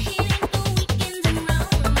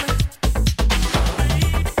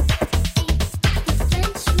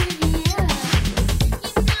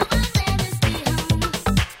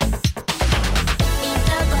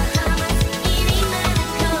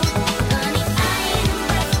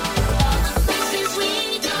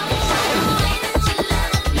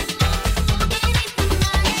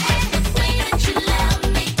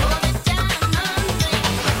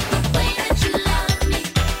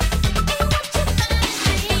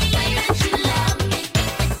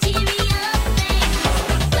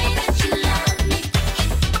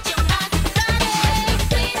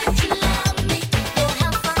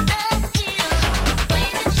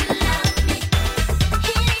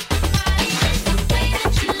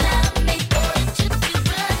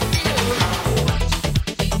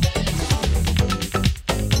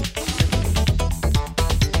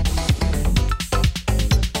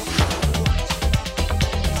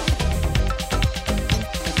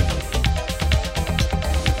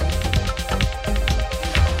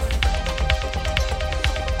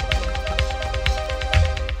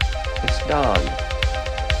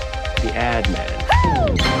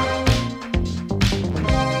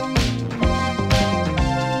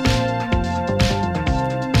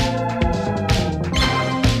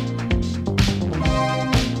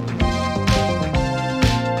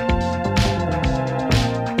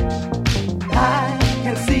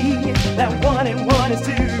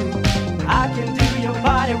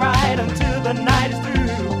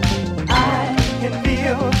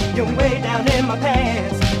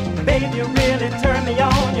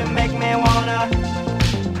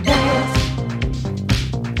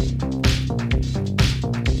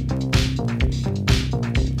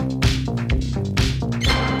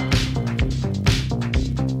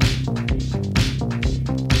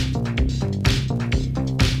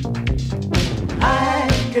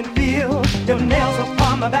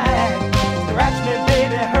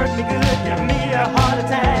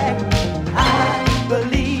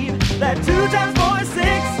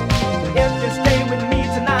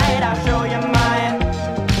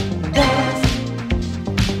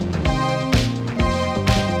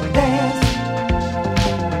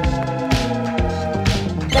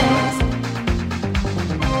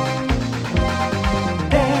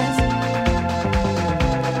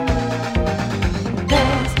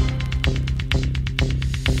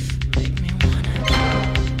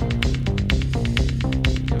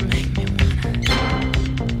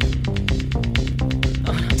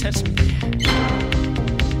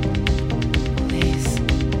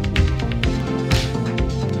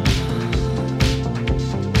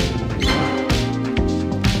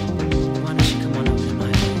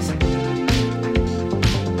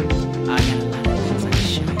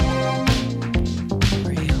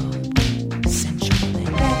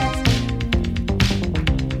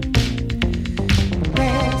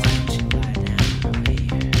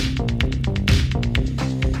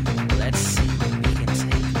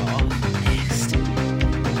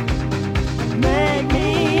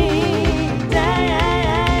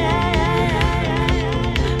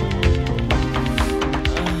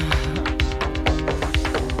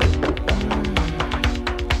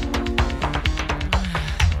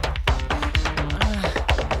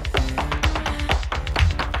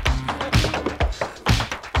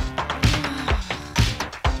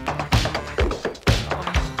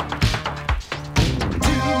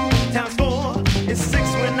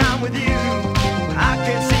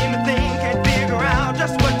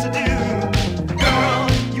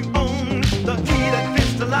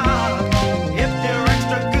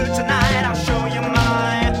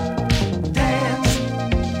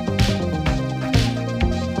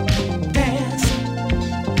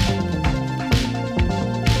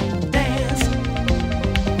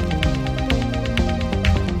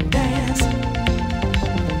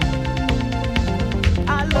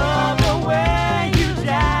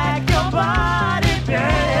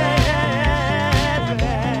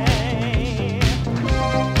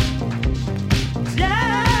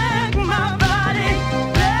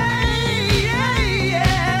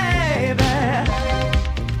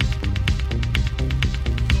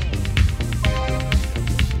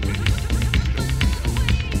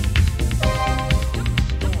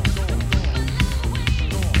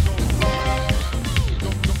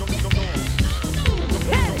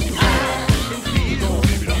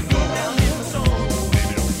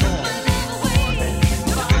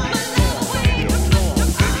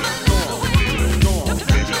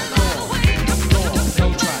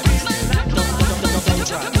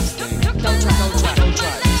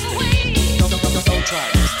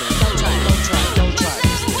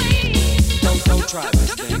 try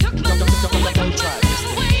this thing. Don't try this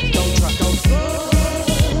thing. Don't try.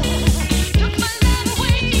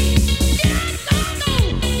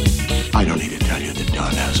 I don't need to tell you that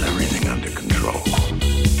Don has everything under control.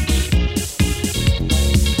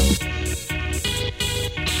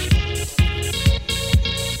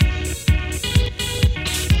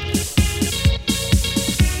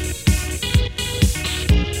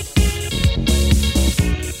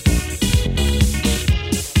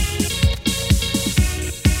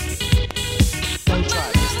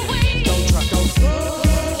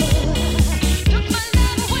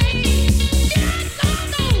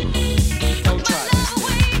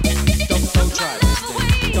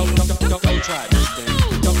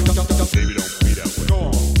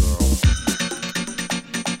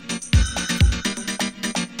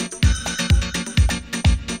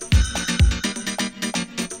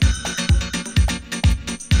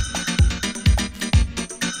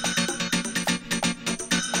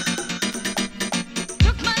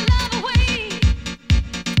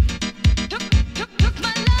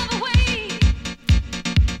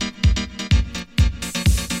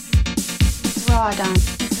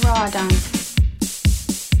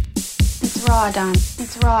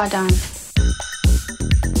 It's raw done.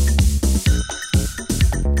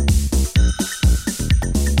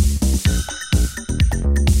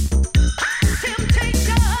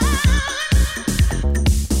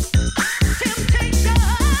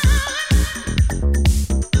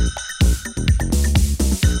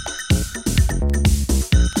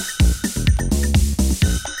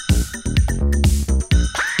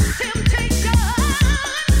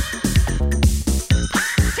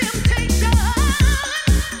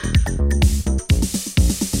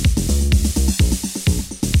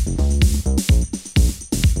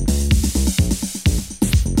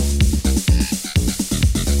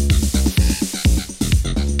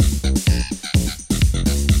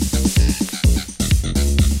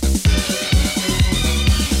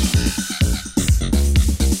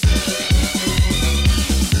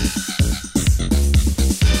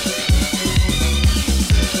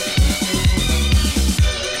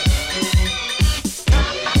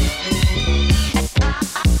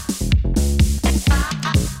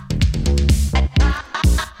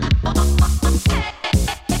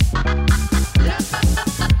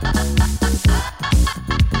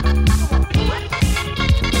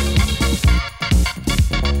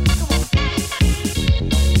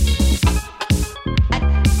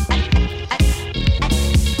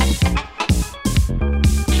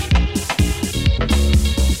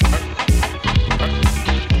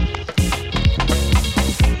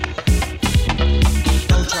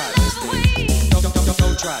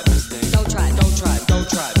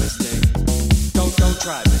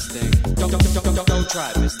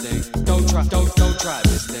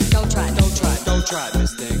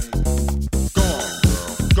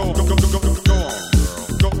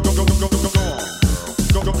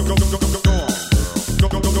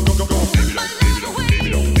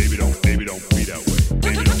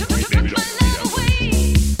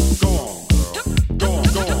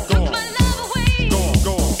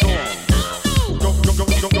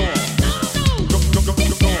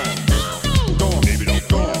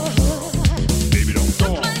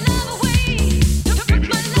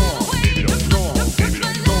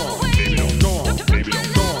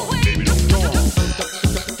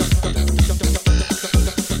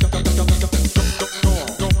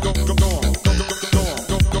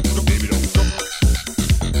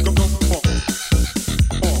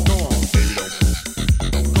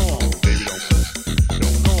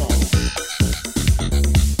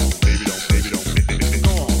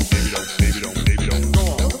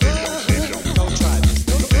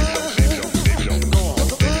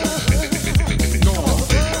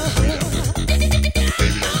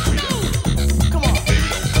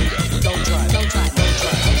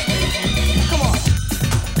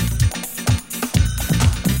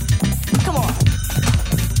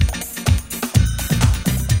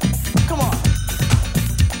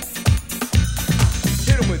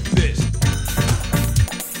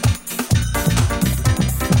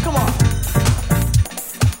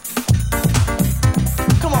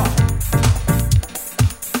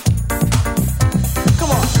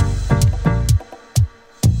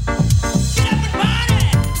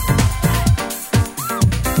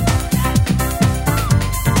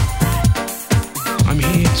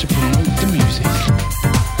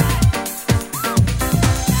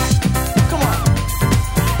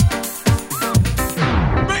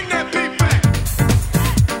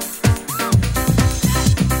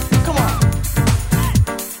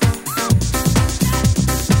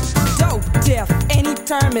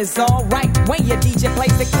 term is alright. When your DJ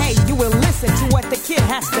plays the K, you will listen to what the kid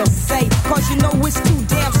has to say. Cause you know it's too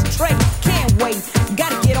damn straight. Can't wait,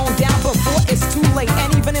 gotta get on down before it's too late.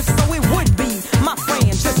 And even if so, it would be, my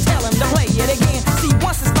friend, just tell him to play it again. See,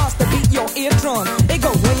 once it starts to beat your eardrum, it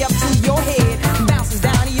goes way up to your head, bounces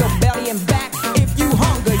down to your belly and back. If you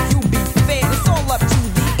hunger, you be fed. It's all up to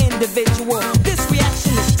the individual. This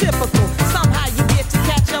reaction is typical. Somehow you get to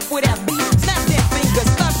catch up with that beat. Snap their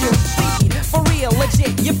fingers, stuff your feet. For real,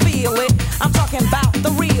 legit, you feel it. I'm talking about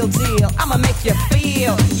the real deal. I'ma make you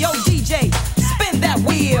feel. Yo, DJ, spin that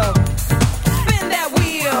wheel. Spin that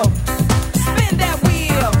wheel. Spin that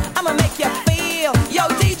wheel. I'ma make you feel. Yo,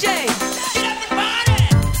 DJ.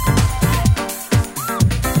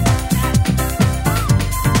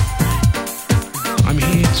 I'm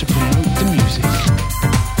here to promote the music.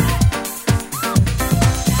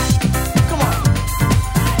 Come on.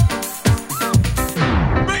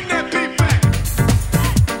 Bring that beat back.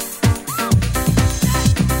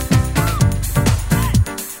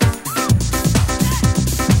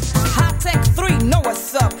 High Tech 3, know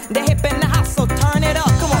what's up. The hip in the house, so turn it up.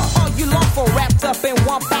 Come on, all you long for wrapped up in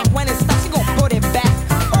one pack. When it stops, you gon' put it back.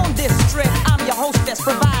 On this strip, I'm your hostess,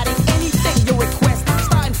 providing anything you request.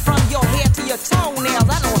 Starting from your hair to your toenails,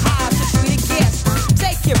 I know how to treat a guest.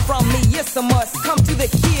 Take it from me, it's a must. Come to the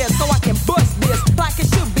kids so I can bust this like it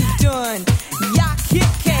should be done. Y'all Kid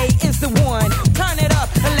K is the one. Turn it up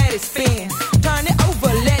and let it spin. Turn it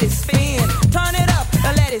over, let it spin. Turn it up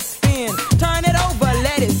and let it spin. Turn it over,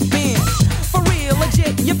 let it spin. For real,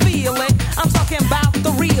 legit, you feel it. I'm talking about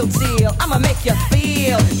the real deal. I'ma make you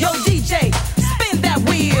feel. Yo, DJ, spin that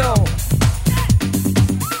wheel.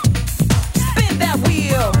 Spin that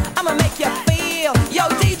wheel. I'ma make you feel. Yo,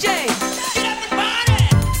 DJ.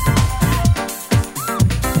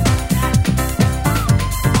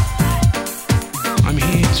 I'm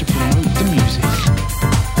here to promote the music.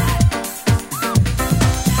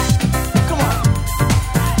 Come on.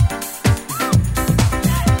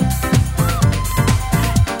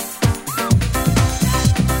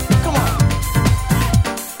 Come on.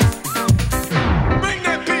 Bring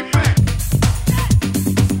that beat back.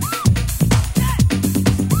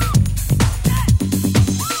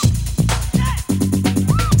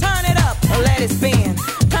 Turn it up, let it spin.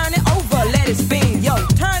 Turn it over, let it spin. Yo,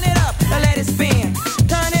 turn it up, let it spin.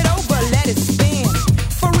 Turn it over, let it spin.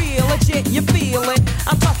 For real, legit, you feel it.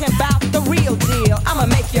 I'm talking about the real deal. I'ma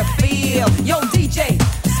make you feel. Yo, DJ,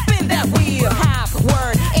 spin that wheel. Half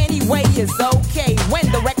word, anyway is okay. When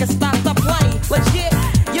the record starts to play, legit,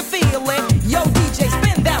 you feel it. Yo, DJ,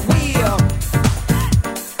 spin that wheel.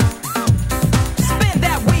 Spin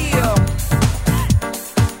that wheel.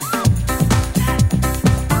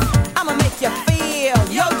 I'ma make you feel.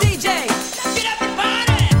 Yo, DJ. Get up and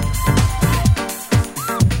party.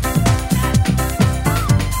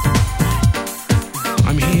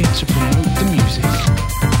 I'm here to promote the music.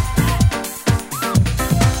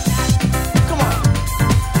 Come on.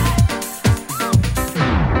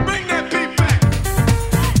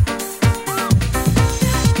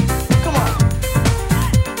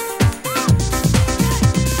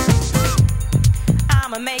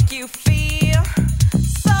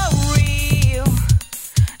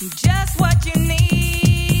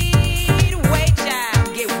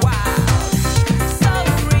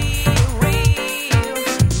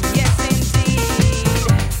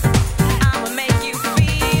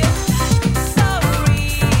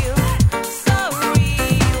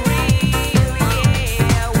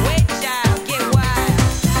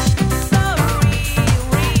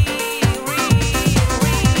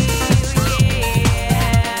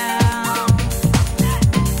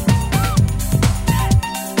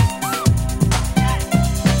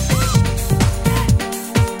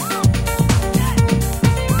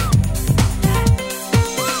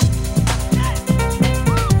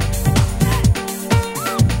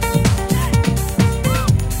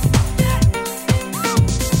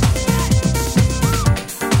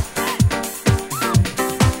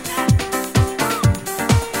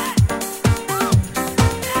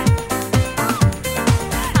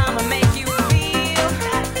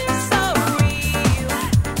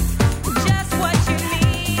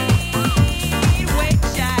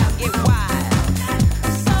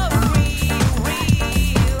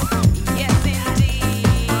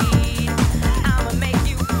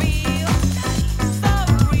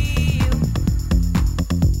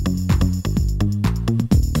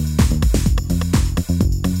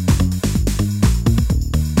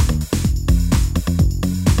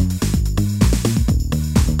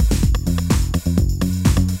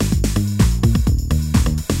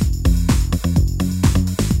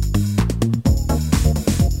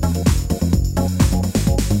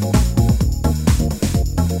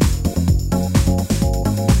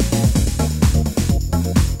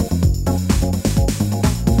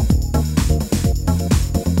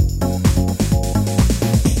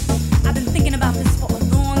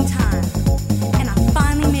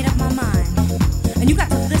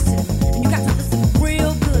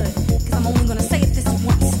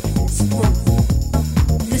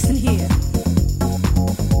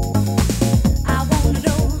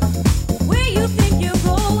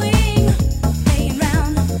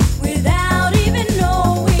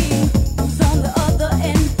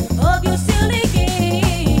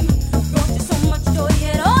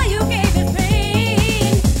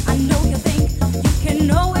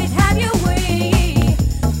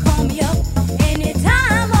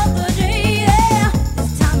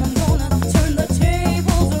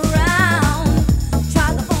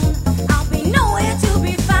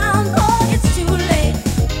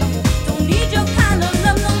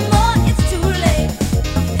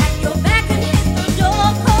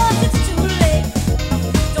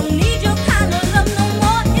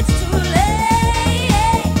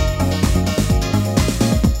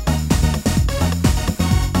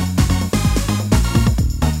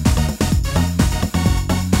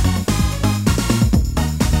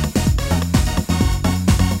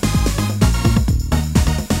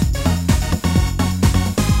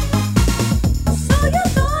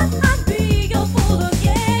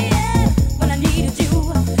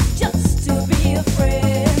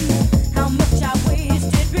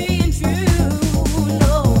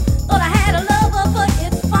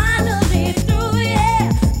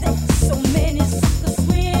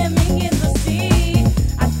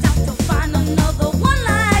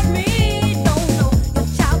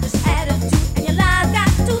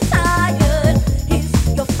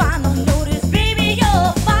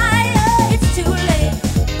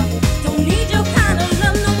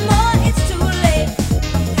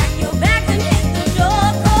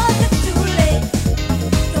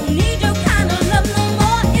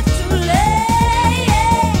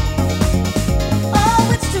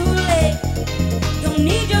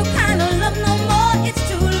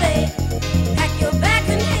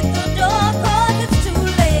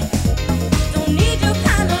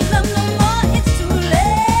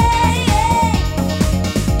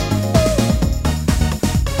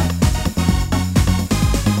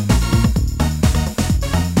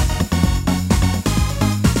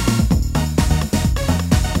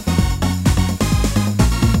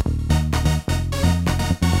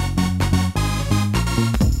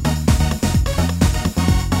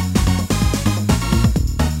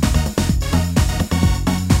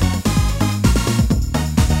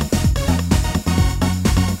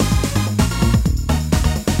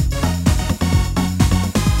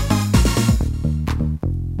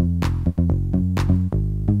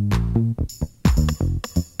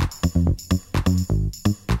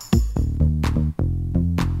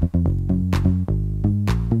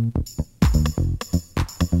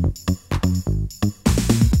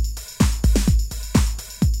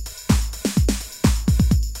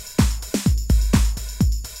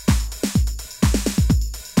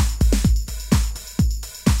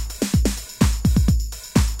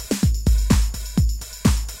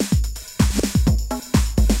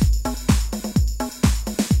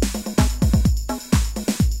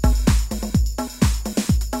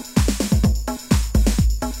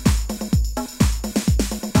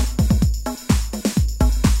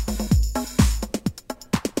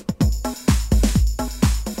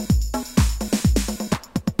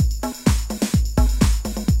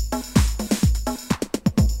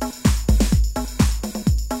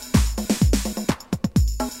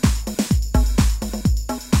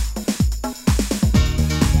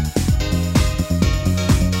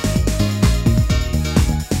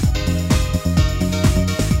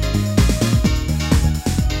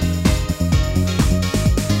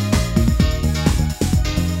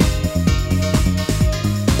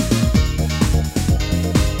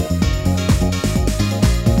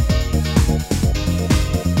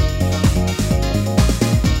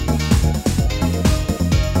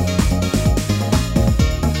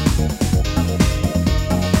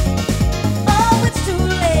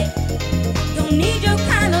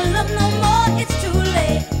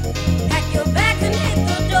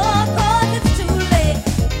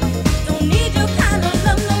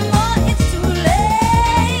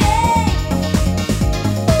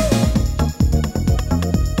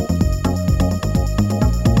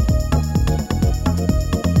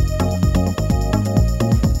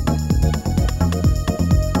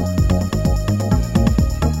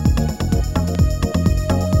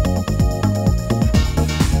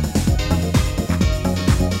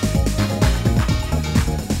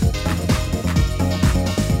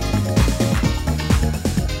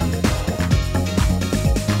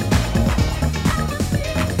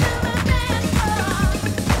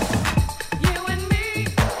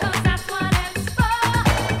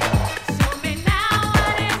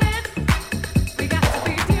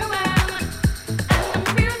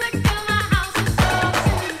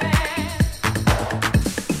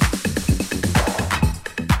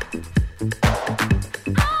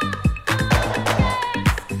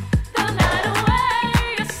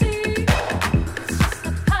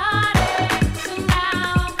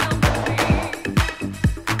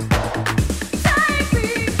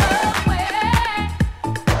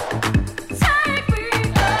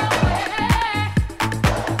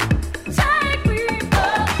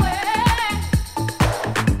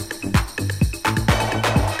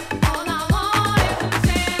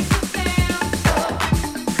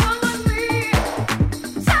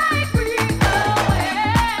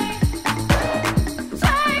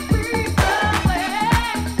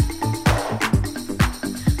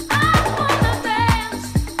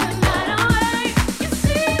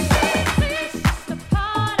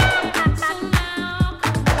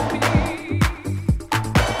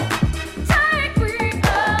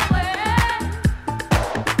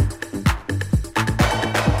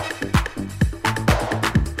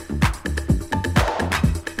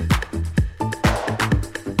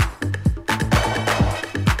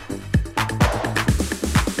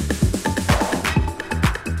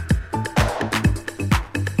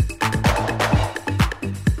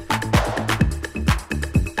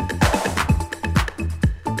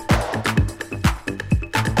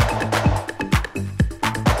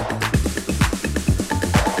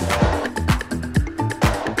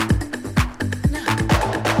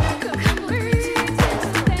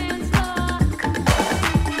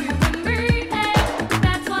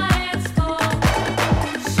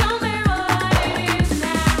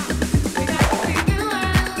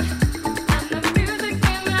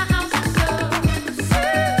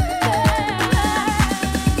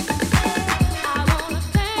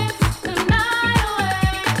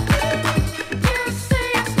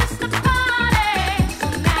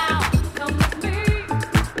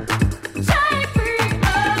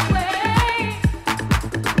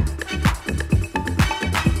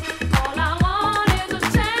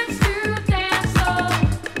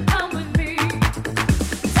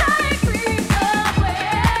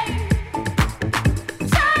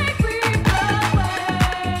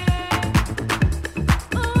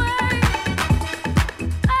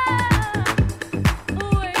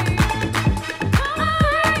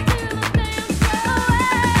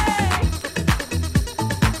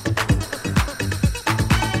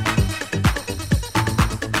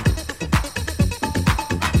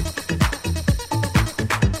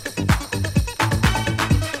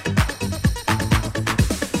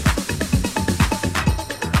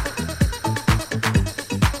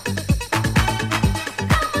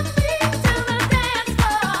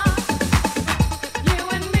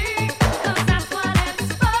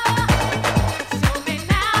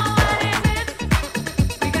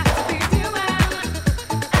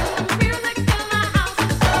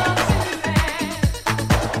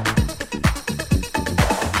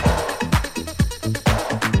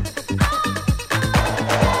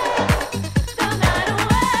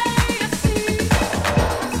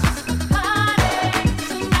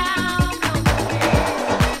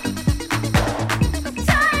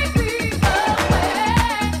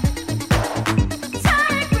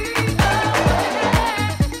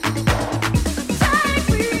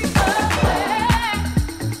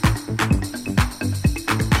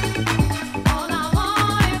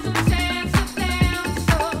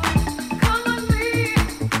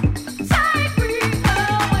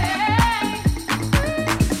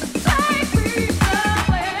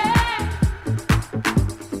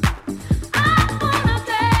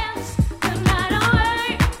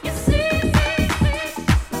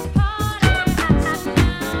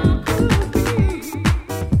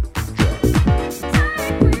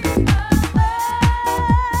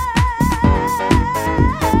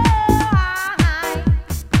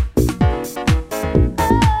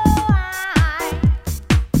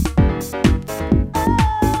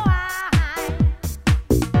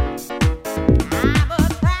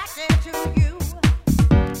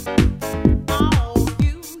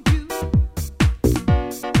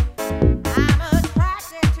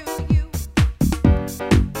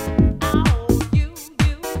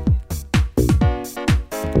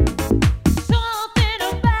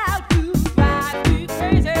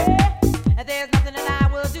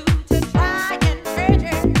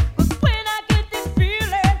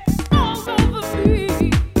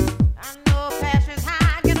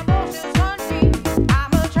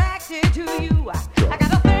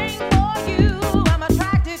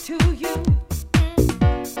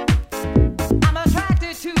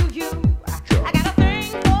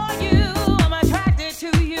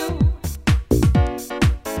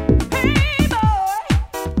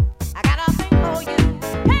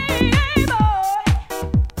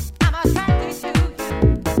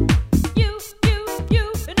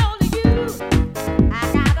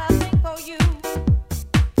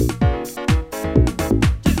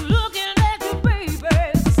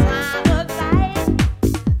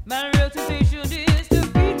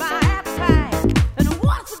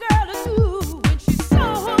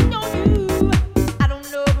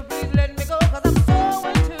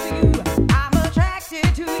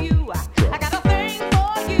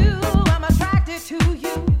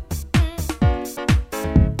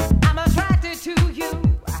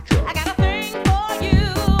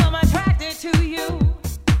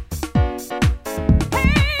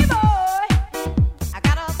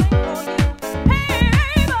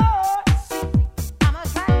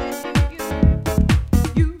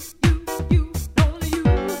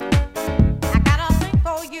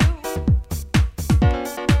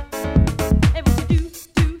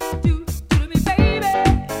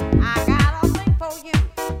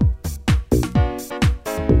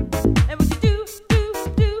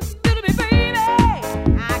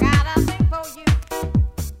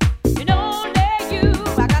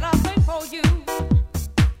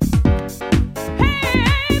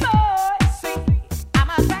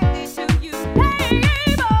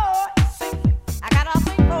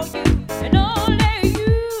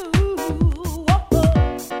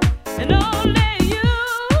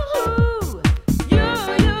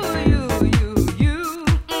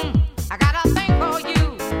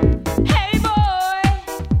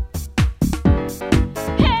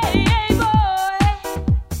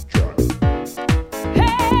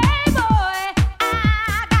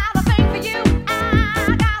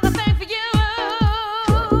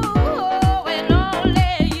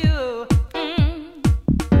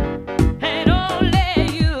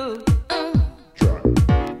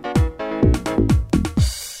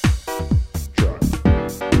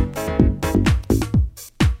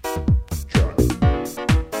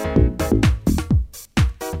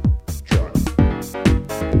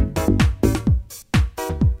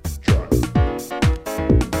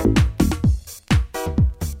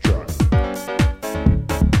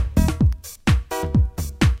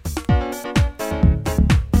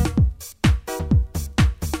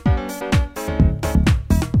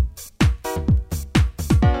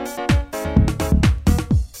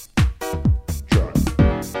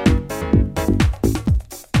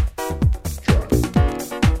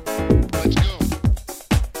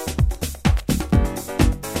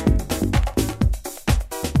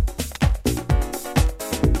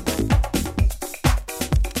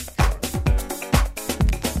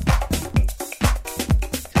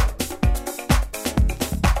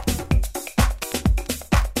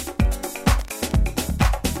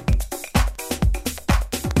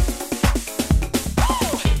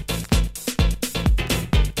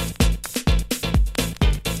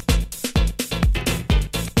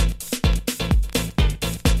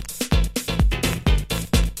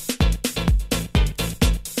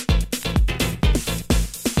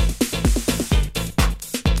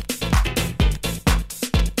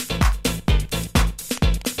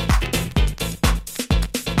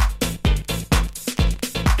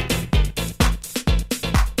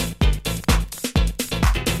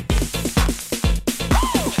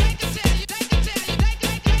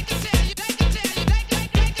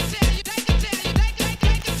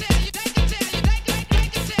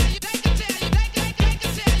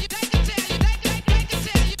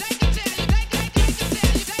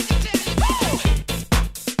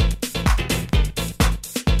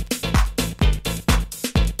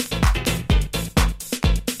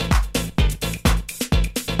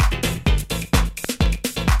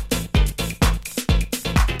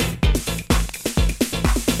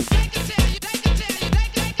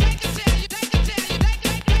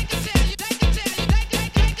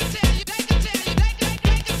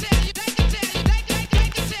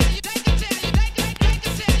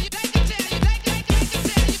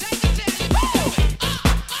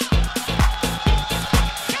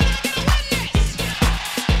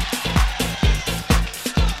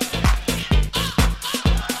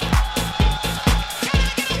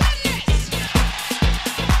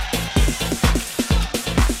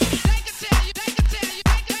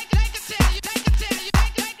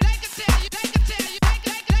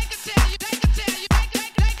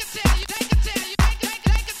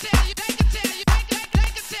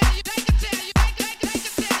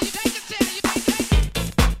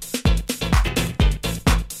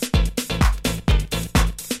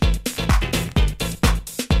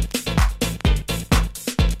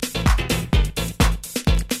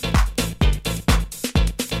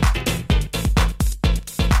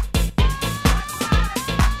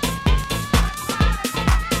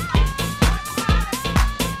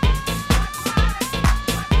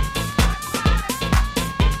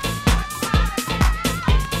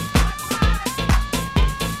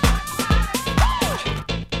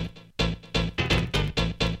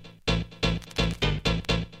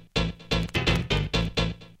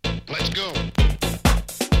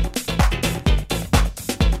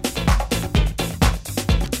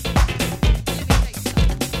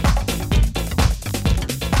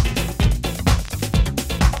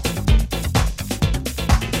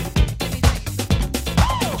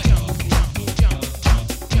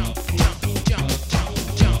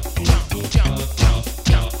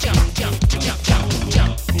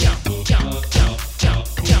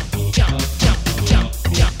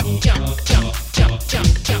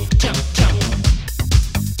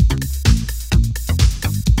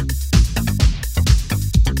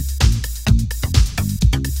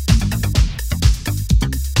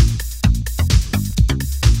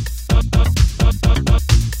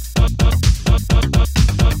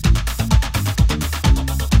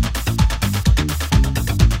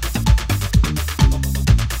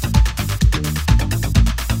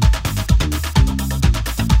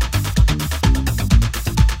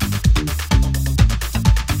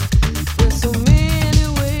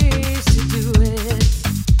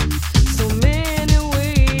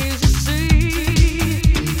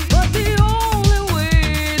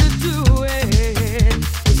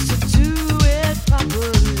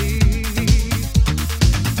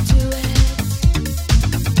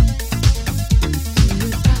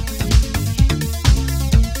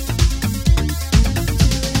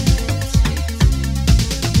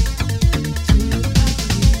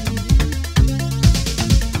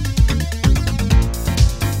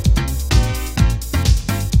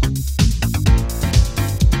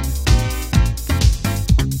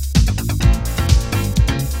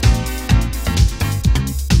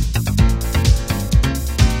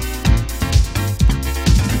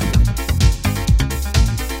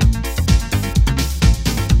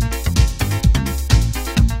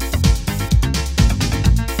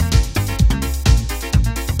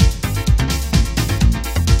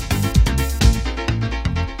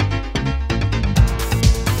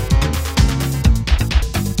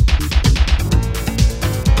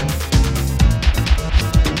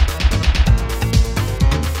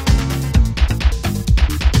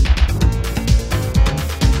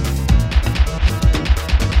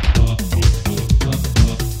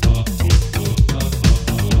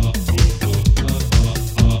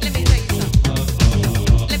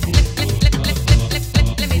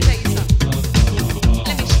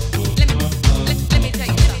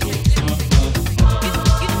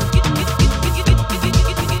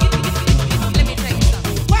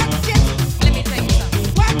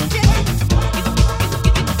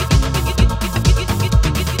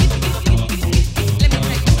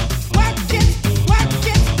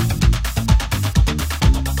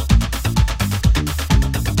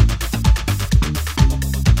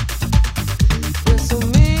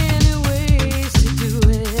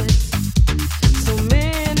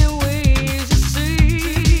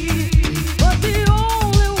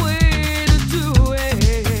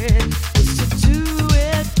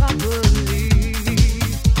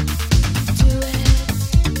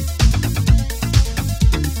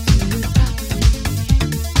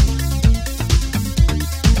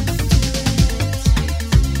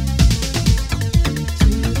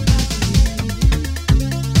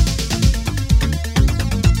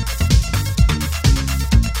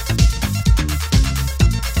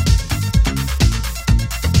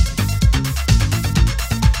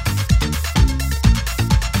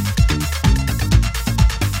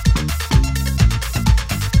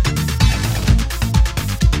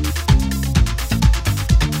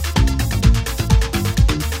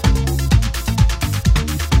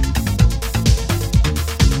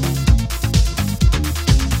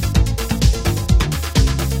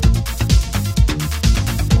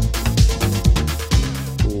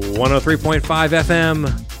 103.5 FM,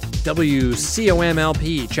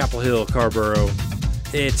 WCOMLP, Chapel Hill, Carborough.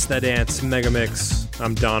 It's the Dance Mega Mix.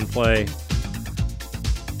 I'm Don Play.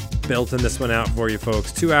 Belting this one out for you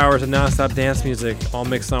folks. 2 hours of non-stop dance music, all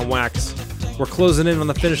mixed on wax. We're closing in on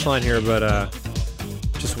the finish line here, but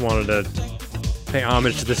just wanted to pay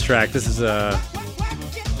homage to this track. This is oh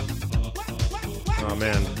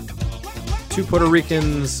man, 2 Puerto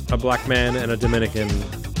Ricans, a black man, and a Dominican.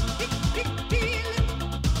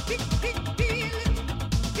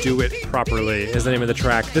 Do It Properly is the name of the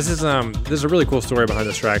track. There's a really cool story behind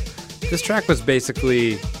this track. This track was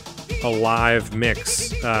basically a live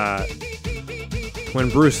mix. When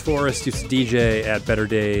Bruce Forrest used to DJ at Better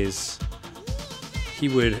Days, he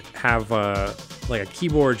would have like a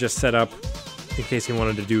keyboard just set up in case he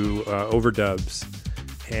wanted to do overdubs.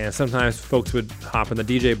 And sometimes folks would hop in the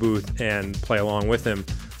DJ booth and play along with him.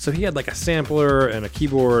 So he had like a sampler and a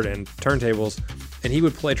keyboard and turntables, and he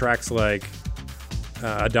would play tracks like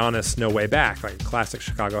Adonis, No Way Back, like a classic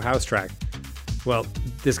Chicago house track. Well,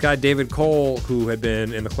 this guy David Cole, who had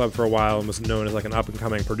been in the club for a while and was known as like an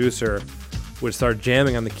up-and-coming producer, would start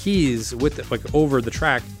jamming on the keys with it, like over the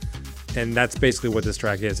track, and that's basically what this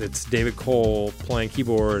track is. It's David Cole playing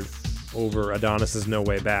keyboard over Adonis's No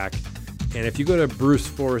Way Back. And if you go to Bruce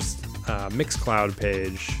Forrest's Mixcloud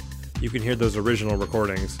page, you can hear those original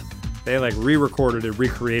recordings. They like re-recorded it,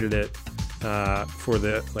 recreated it for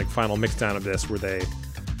the like final mixdown of this, where they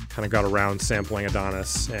kind of got around sampling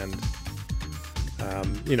Adonis and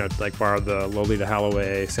like borrowed the Lolita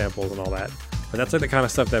Holloway samples and all that. But that's like the kind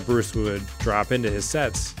of stuff that Bruce would drop into his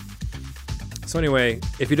sets. So anyway,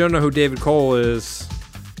 if you don't know who David Cole is,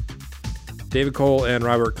 David Cole and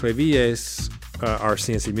Robert Clavies are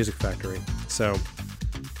CNC Music Factory. So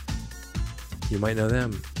you might know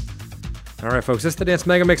them. All right, folks, this is the Dance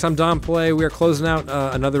Mega Mix. I'm Don Play. We are closing out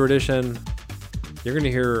another edition. You're going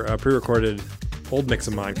to hear a pre-recorded old mix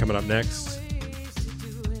of mine coming up next.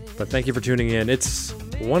 But thank you for tuning in. It's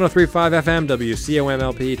 103.5 FM,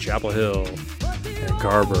 WCOMLP, Chapel Hill, and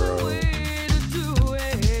Carborough.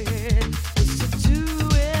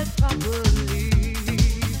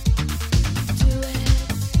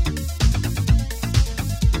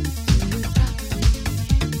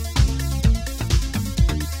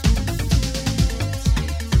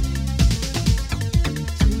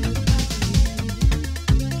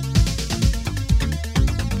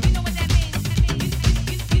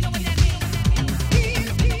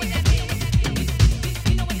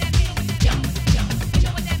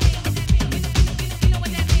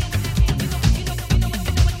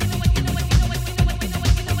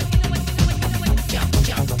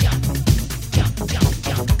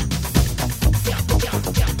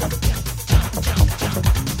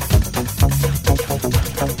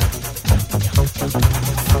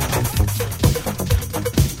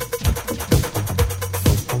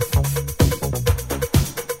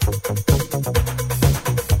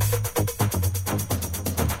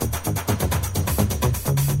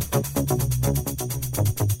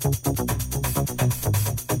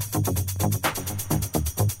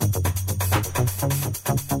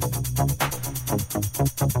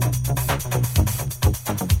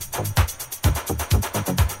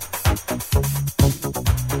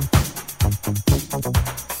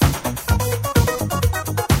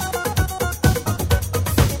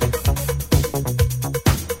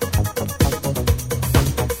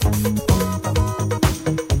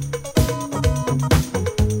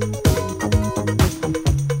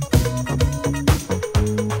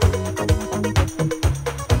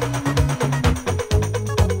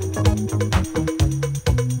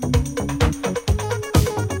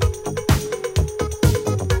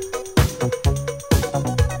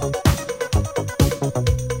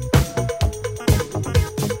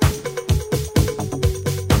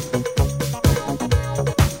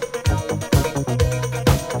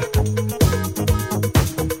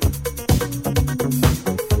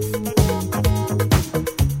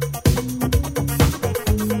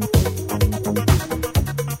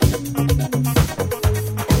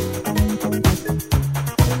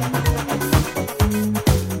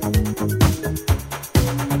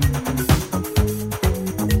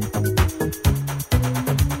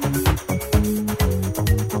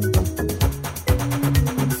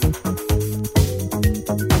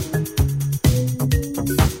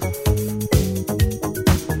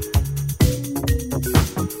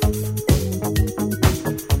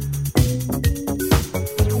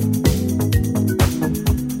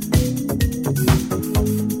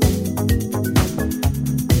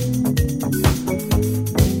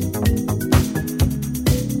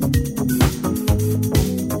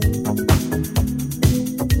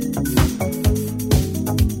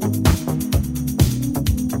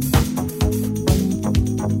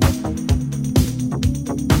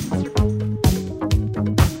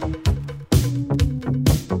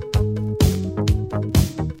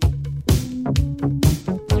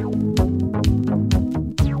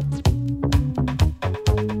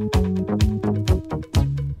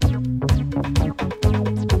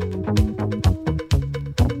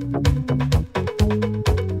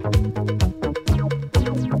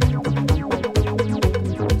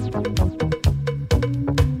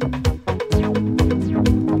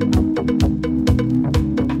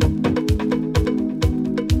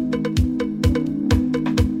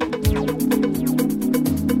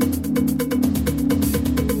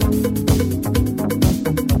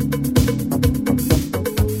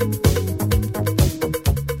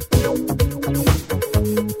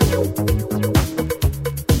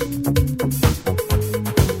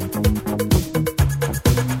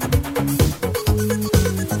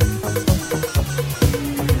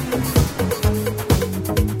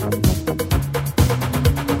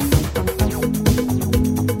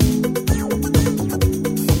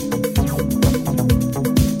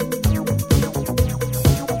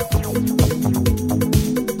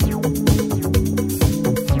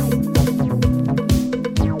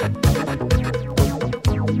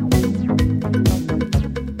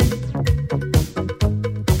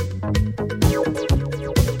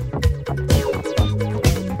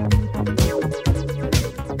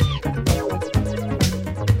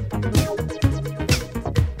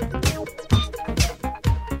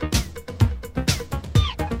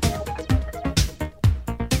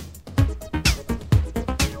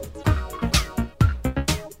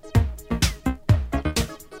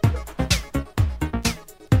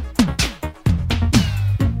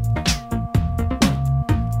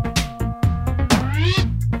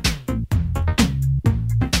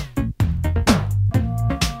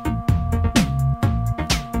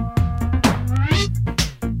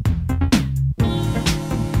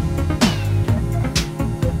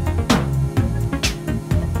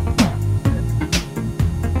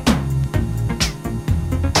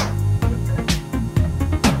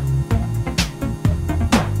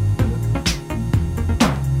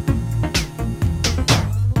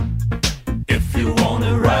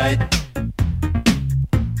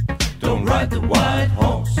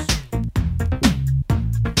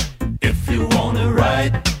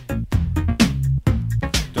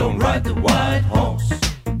 ride the white horse.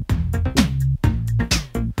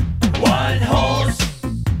 White horse.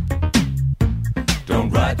 Don't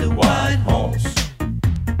ride the white horse.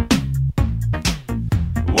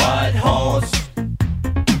 White horse.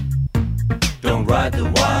 Don't ride the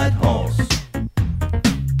white horse.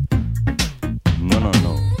 No, no,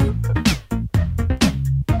 no.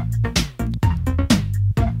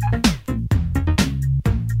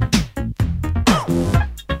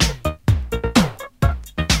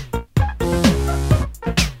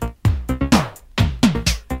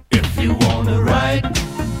 If you wanna ride,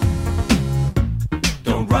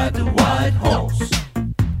 don't ride the white horse.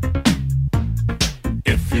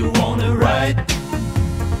 If you wanna ride,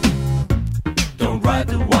 don't ride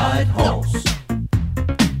the white horse.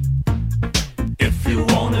 If you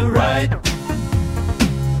wanna ride,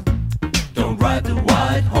 don't ride the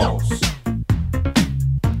white horse.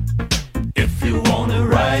 If you wanna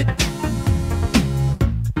ride,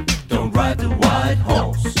 don't ride the white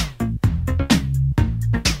horse.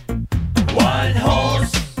 White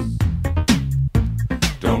horse,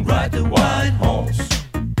 don't ride the white horse.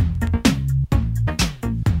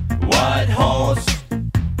 White horse,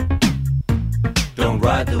 don't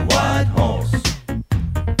ride the white horse.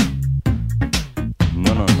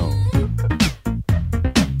 No, no, no.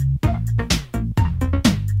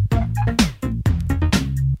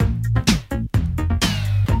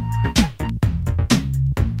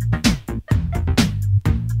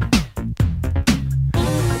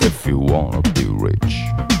 If you wanna be rich,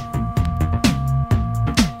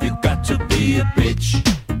 you got to be a bitch.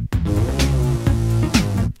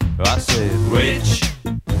 I said rich.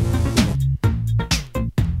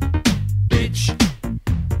 Bitch.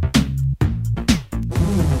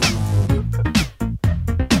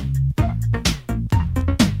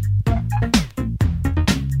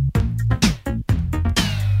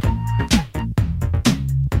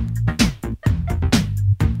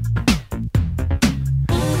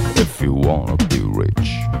 If you wanna be rich,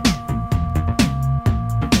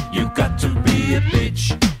 you got to be a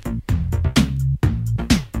bitch.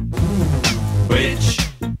 Bitch.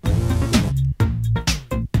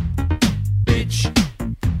 Bitch.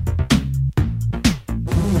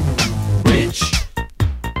 Rich.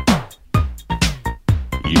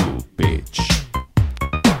 You bitch.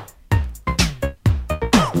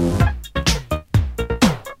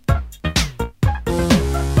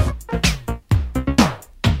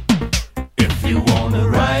 If you wanna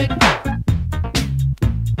ride,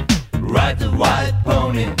 ride the white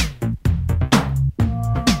pony.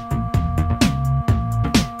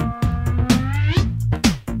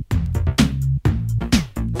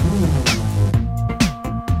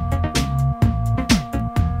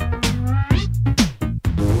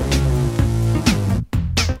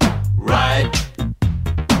 Ride,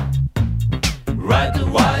 ride the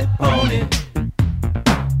white pony.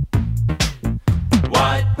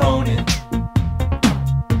 White pony.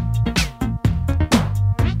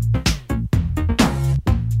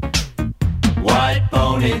 White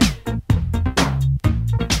pony.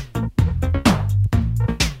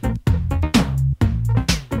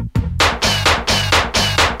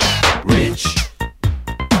 Rich.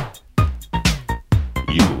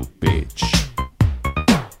 You bitch.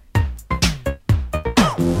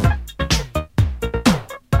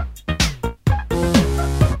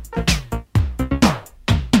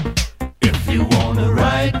 If you wanna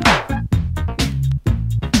ride,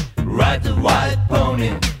 ride the white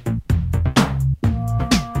pony.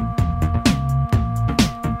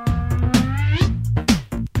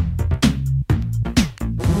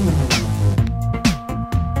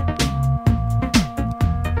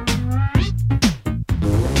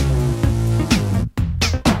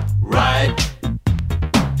 Ride,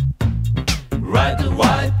 ride the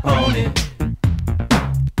white pony.